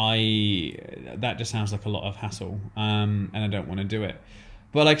difference. That just sounds like a lot of hassle, and I don't want to do it.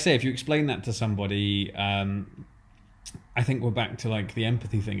 But like I say, if you explain that to somebody, I think we're back to like the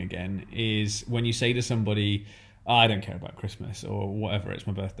empathy thing again, is when you say to somebody, oh, I don't care about Christmas or whatever, it's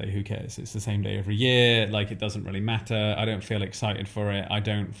my birthday, who cares? It's the same day every year, like it doesn't really matter. I don't feel excited for it. I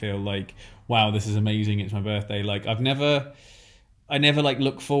don't feel like, wow, this is amazing, it's my birthday. Like I've never I never like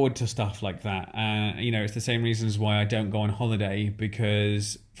look forward to stuff like that. It's the same reasons why I don't go on holiday,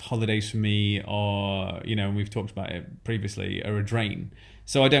 because holidays for me are, and we've talked about it previously, are a drain.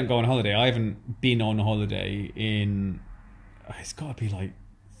 So I don't go on holiday. I haven't been on holiday in, it's got to be like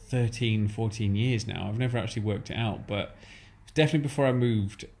 13, 14 years now. I've never actually worked it out, but it's definitely before I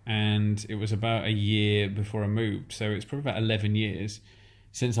moved, and it was about a year before I moved. So it's probably about 11 years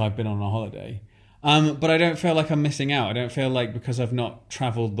since I've been on a holiday. But I don't feel like I'm missing out. I don't feel like because I've not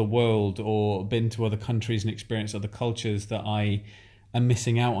travelled the world or been to other countries and experienced other cultures that I am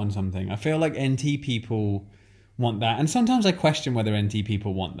missing out on something. I feel like NT people want that. And sometimes I question whether NT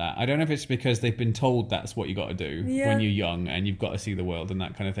people want that. I don't know if it's because they've been told that's what you got to do when you're young and you've got to see the world and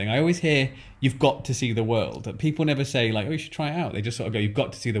that kind of thing. I always hear you've got to see the world. People never say like, oh, you should try it out. They just sort of go, you've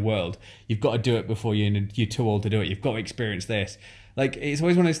got to see the world. You've got to do it before you're too old to do it. You've got to experience this. Like, it's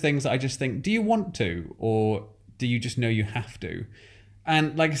always one of those things that I just think, do you want to, or do you just know you have to?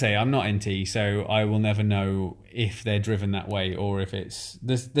 And like I say, I'm not NT, so I will never know if they're driven that way, or if it's...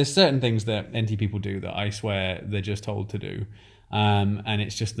 There's certain things that NT people do that I swear they're just told to do, and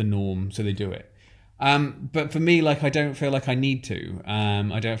it's just the norm, so they do it. But for me, like, I don't feel like I need to.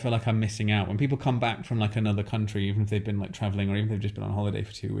 I don't feel like I'm missing out. When people come back from like another country, even if they've been like traveling, or even if they've just been on holiday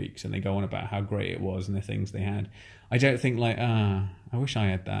for 2 weeks, and they go on about how great it was and the things they had, I don't think like, I wish I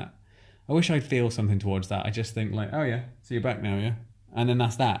had that. I wish I'd feel something towards that. I just think like, oh yeah, so you're back now, yeah? And then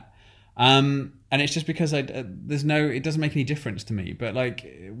that's that. And it's just because it doesn't make any difference to me. But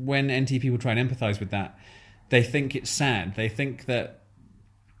like, when NT people try and empathize with that, they think it's sad. They think that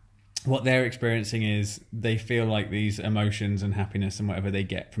what they're experiencing is they feel like these emotions and happiness and whatever they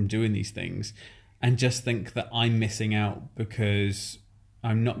get from doing these things, and just think that I'm missing out because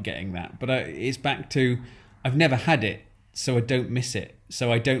I'm not getting that. But it's back to, I've never had it, so I don't miss it.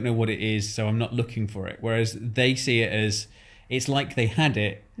 So I don't know what it is, so I'm not looking for it. Whereas they see it as, it's like they had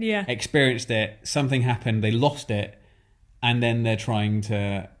it, experienced it, something happened, they lost it, and then they're trying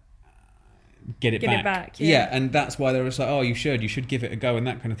to get it back. Yeah, and that's why they're just like, oh, you should give it a go and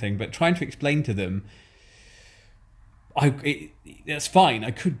that kind of thing. But trying to explain to them, that's fine.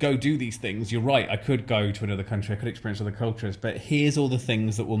 I could go do these things. You're right. I could go to another country. I could experience other cultures. But here's all the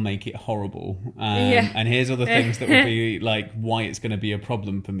things that will make it horrible. And here's all the things that will be like why it's going to be a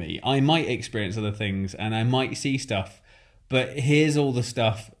problem for me. I might experience other things and I might see stuff, but here's all the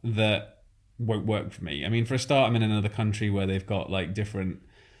stuff that won't work for me. I mean, for a start, I'm in another country where they've got like different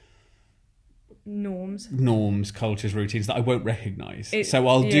norms, cultures, routines that I won't recognise. So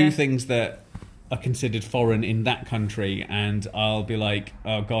I'll do things that are considered foreign in that country, and I'll be like,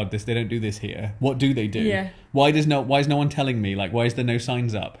 oh god, they don't do this here. What do they do? Yeah. Why is no one telling me? Like, why is there no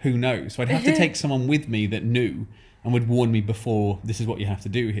signs up? Who knows? So I'd have to take someone with me that knew and would warn me before, this is what you have to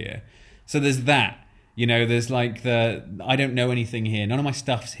do here. So there's that. There's like I don't know anything here. None of my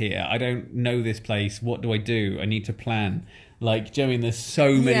stuff's here. I don't know this place. What do I do? I need to plan. Like, do you know what I mean? There's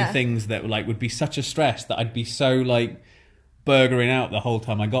so many things that like would be such a stress that I'd be so like burgering out the whole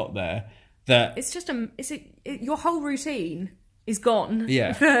time I got there. That it's just your whole routine is gone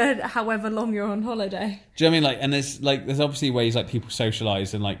for however long you're on holiday. Do you know what I mean? Like, and there's obviously ways like people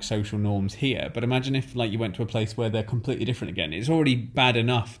socialise and like social norms here, but imagine if like you went to a place where they're completely different again. It's already bad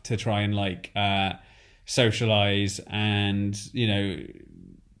enough to try and like socialise and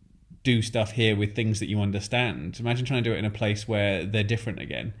do stuff here with things that you understand. Imagine trying to do it in a place where they're different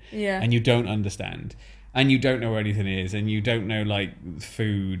again, and you don't understand. And you don't know where anything is, and you don't know like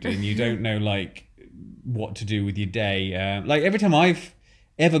food, and you don't know like what to do with your day. Like every time I've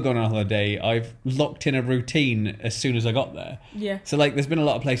ever gone on a holiday, I've locked in a routine as soon as I got there. Yeah. So like, there's been a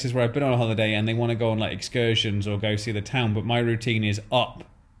lot of places where I've been on a holiday and they want to go on like excursions or go see the town, but my routine is up,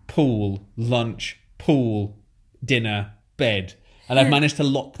 pool, lunch, pool, dinner, bed, and I've managed to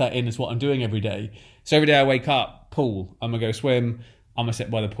lock that in as what I'm doing every day. So every day I wake up, pool, I'm gonna go swim. I'm going to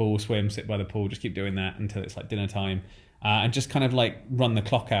sit by the pool, swim, sit by the pool, just keep doing that until it's like dinner time, and just kind of like run the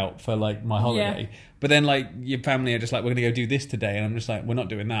clock out for like my holiday. Yeah. But then like your family are just like, we're going to go do this today. And I'm just like, we're not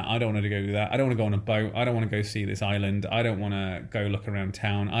doing that. I don't want to go do that. I don't want to go on a boat. I don't want to go see this island. I don't want to go look around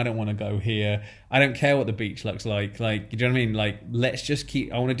town. I don't want to go here. I don't care what the beach looks like. Like, do you know what I mean? Like, let's just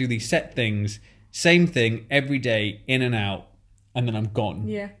I want to do these set things, same thing every day, in and out, and then I'm gone.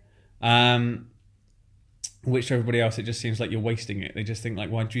 Yeah. Which to everybody else, it just seems like you're wasting it. They just think like,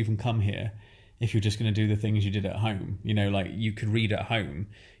 why do you even come here if you're just going to do the things you did at home? Like you could read at home.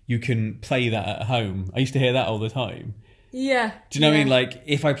 You can play that at home. I used to hear that all the time. Yeah. Do you know what I mean? Like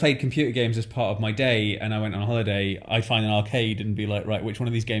if I played computer games as part of my day and I went on a holiday, I'd find an arcade and be like, right, which one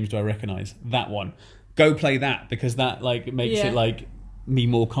of these games do I recognise? That one. Go play that, because that like makes it like me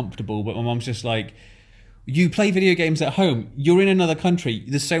more comfortable. But my mum's just like, you play video games at home. You're in another country.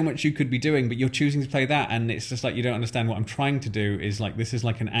 There's so much you could be doing, but you're choosing to play that, and it's just like you don't understand what I'm trying to do. Is like this is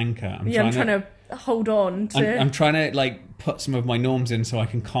like an anchor. I'm trying to hold on to. I'm trying to like put some of my norms in so I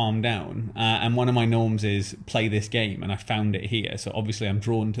can calm down. And one of my norms is play this game, and I found it here. So obviously I'm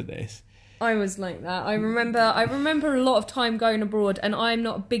drawn to this. I was like that. I remember a lot of time going abroad, and I'm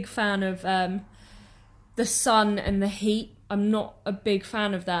not a big fan of the sun and the heat. I'm not a big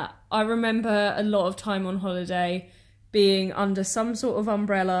fan of that. I remember a lot of time on holiday being under some sort of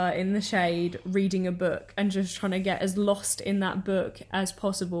umbrella in the shade, reading a book and just trying to get as lost in that book as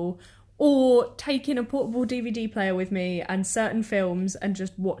possible, or taking a portable DVD player with me and certain films and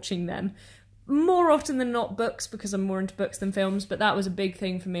just watching them. More often than not books, because I'm more into books than films, but that was a big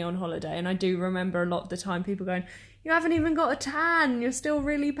thing for me on holiday. And I do remember a lot of the time people going, "You haven't even got a tan, you're still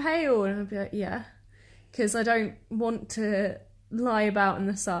really pale." And I'd be like, yeah, because I don't want to lie about in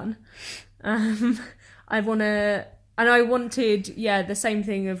the sun. I wanted, the same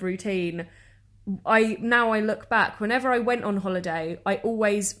thing of routine. Now I look back, whenever I went on holiday, I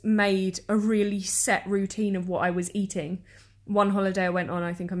always made a really set routine of what I was eating. One holiday I went on,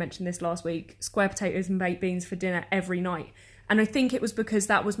 I think I mentioned this last week, square potatoes and baked beans for dinner every night. And I think it was because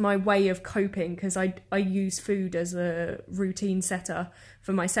that was my way of coping, because I use food as a routine setter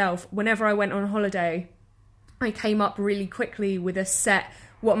for myself. Whenever I went on holiday, I came up really quickly with a set,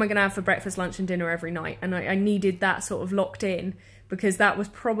 what am I going to have for breakfast, lunch and dinner every night? And I needed that sort of locked in, because that was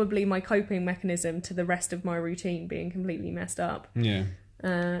probably my coping mechanism to the rest of my routine being completely messed up. Yeah.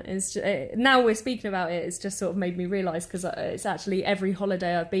 Now we're speaking about it, it's just sort of made me realise, because it's actually every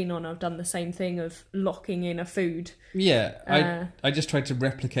holiday I've been on, I've done the same thing of locking in a food. Yeah, I just tried to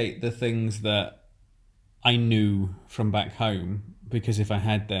replicate the things that I knew from back home, because if I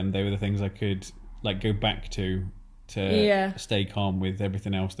had them, they were the things I could like go back to stay calm with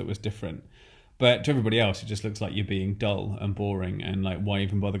everything else that was different. But to everybody else, it just looks like you're being dull and boring, and like, why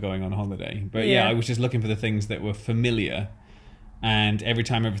even bother going on holiday? But yeah, I was just looking for the things that were familiar. And every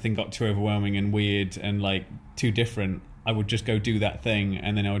time everything got too overwhelming and weird and like too different, I would just go do that thing,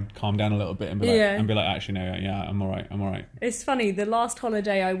 and then I would calm down a little bit and be like, actually no, yeah, I'm all right. It's funny, the last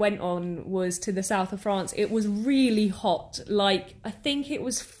holiday I went on was to the south of France. It was really hot, like I think it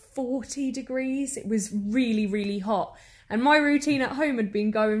was 40 degrees. It was really, really hot. And my routine at home had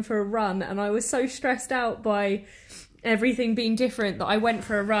been going for a run, and I was so stressed out by everything being different that I went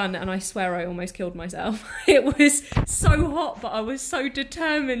for a run, and I swear I almost killed myself. It was so hot, but I was so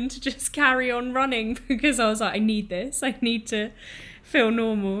determined to just carry on running, because I was like, I need this. I need to feel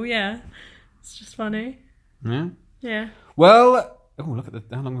normal. Yeah. It's just funny. Yeah. Yeah. Well, look at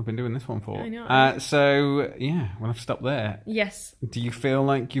how long we've been doing this one for. I know. So, yeah, we'll have to stop there. Yes. Do you feel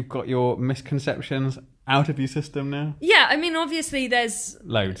like you've got your misconceptions out of your system now? Yeah, I mean, obviously there's...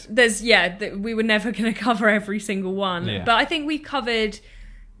 Loads. We were never going to cover every single one. Yeah. But I think we covered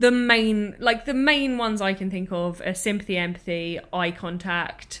the main ones I can think of are sympathy, empathy, eye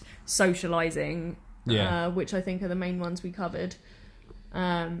contact, socialising, which I think are the main ones we covered.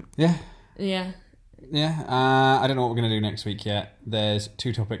 Yeah. I don't know what we're going to do next week yet. There's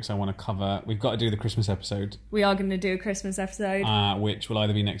 2 topics I want to cover. We've got to do the Christmas episode. We are going to do a Christmas episode. Which will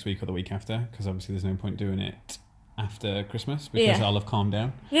either be next week or the week after, because obviously there's no point doing it after Christmas, because I'll have calmed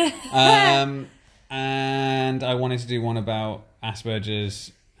down. Yeah. And I wanted to do one about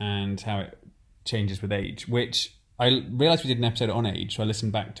Asperger's and how it changes with age, which I realised we did an episode on age, so I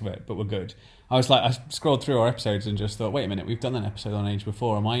listened back to it, but we're good. I scrolled through our episodes and just thought, wait a minute, we've done an episode on age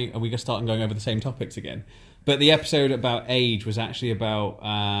before. Are we going to start going over the same topics again? But the episode about age was actually about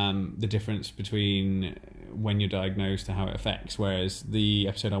the difference between when you're diagnosed to how it affects, whereas the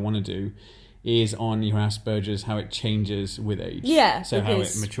episode I want to do is on your Asperger's, how it changes with age. Yeah. So how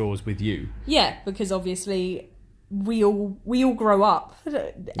it matures with you. Yeah, because obviously we all grow up.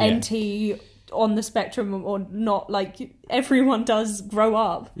 NT on the spectrum or not, like everyone does grow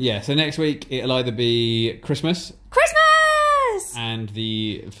up. Yeah, so next week it'll either be Christmas, and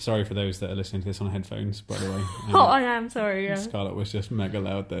sorry for those that are listening to this on headphones, by the way. I am sorry. Yeah. Scarlett was just mega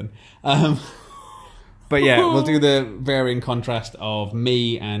loud then. But yeah, we'll do the varying contrast of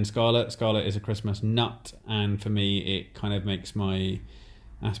me and Scarlett. Scarlett is a Christmas nut, and for me it kind of makes my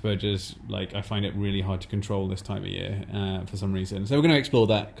Asperger's, like, I find it really hard to control this time of year for some reason. So we're going to explore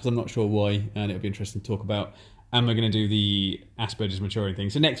that, because I'm not sure why, and it'll be interesting to talk about. And we're going to do the Asperger's maturing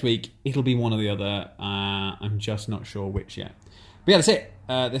thing. So next week, it'll be one or the other. I'm just not sure which yet. But yeah, that's it.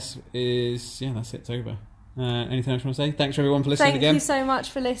 That's it. It's over. Anything else you want to say? Thanks everyone for listening again. Thank you so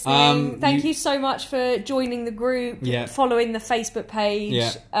much for listening. Thank you so much for joining the group, following the Facebook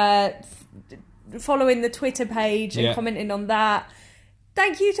page, following the Twitter page and commenting on that.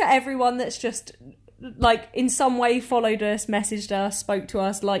 Thank you to everyone that's just like in some way followed us, messaged us, spoke to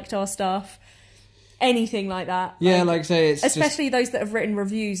us, liked our stuff, anything like that. Yeah, like say it's especially those that have written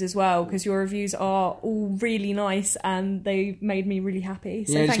reviews as well, because your reviews are all really nice and they made me really happy.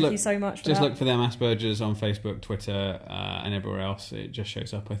 So thank you so much for just that. look for them Asperger's on Facebook, Twitter, and everywhere else. It just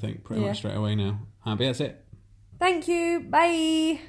shows up, I think, pretty much straight away now. But that's it. Thank you. Bye.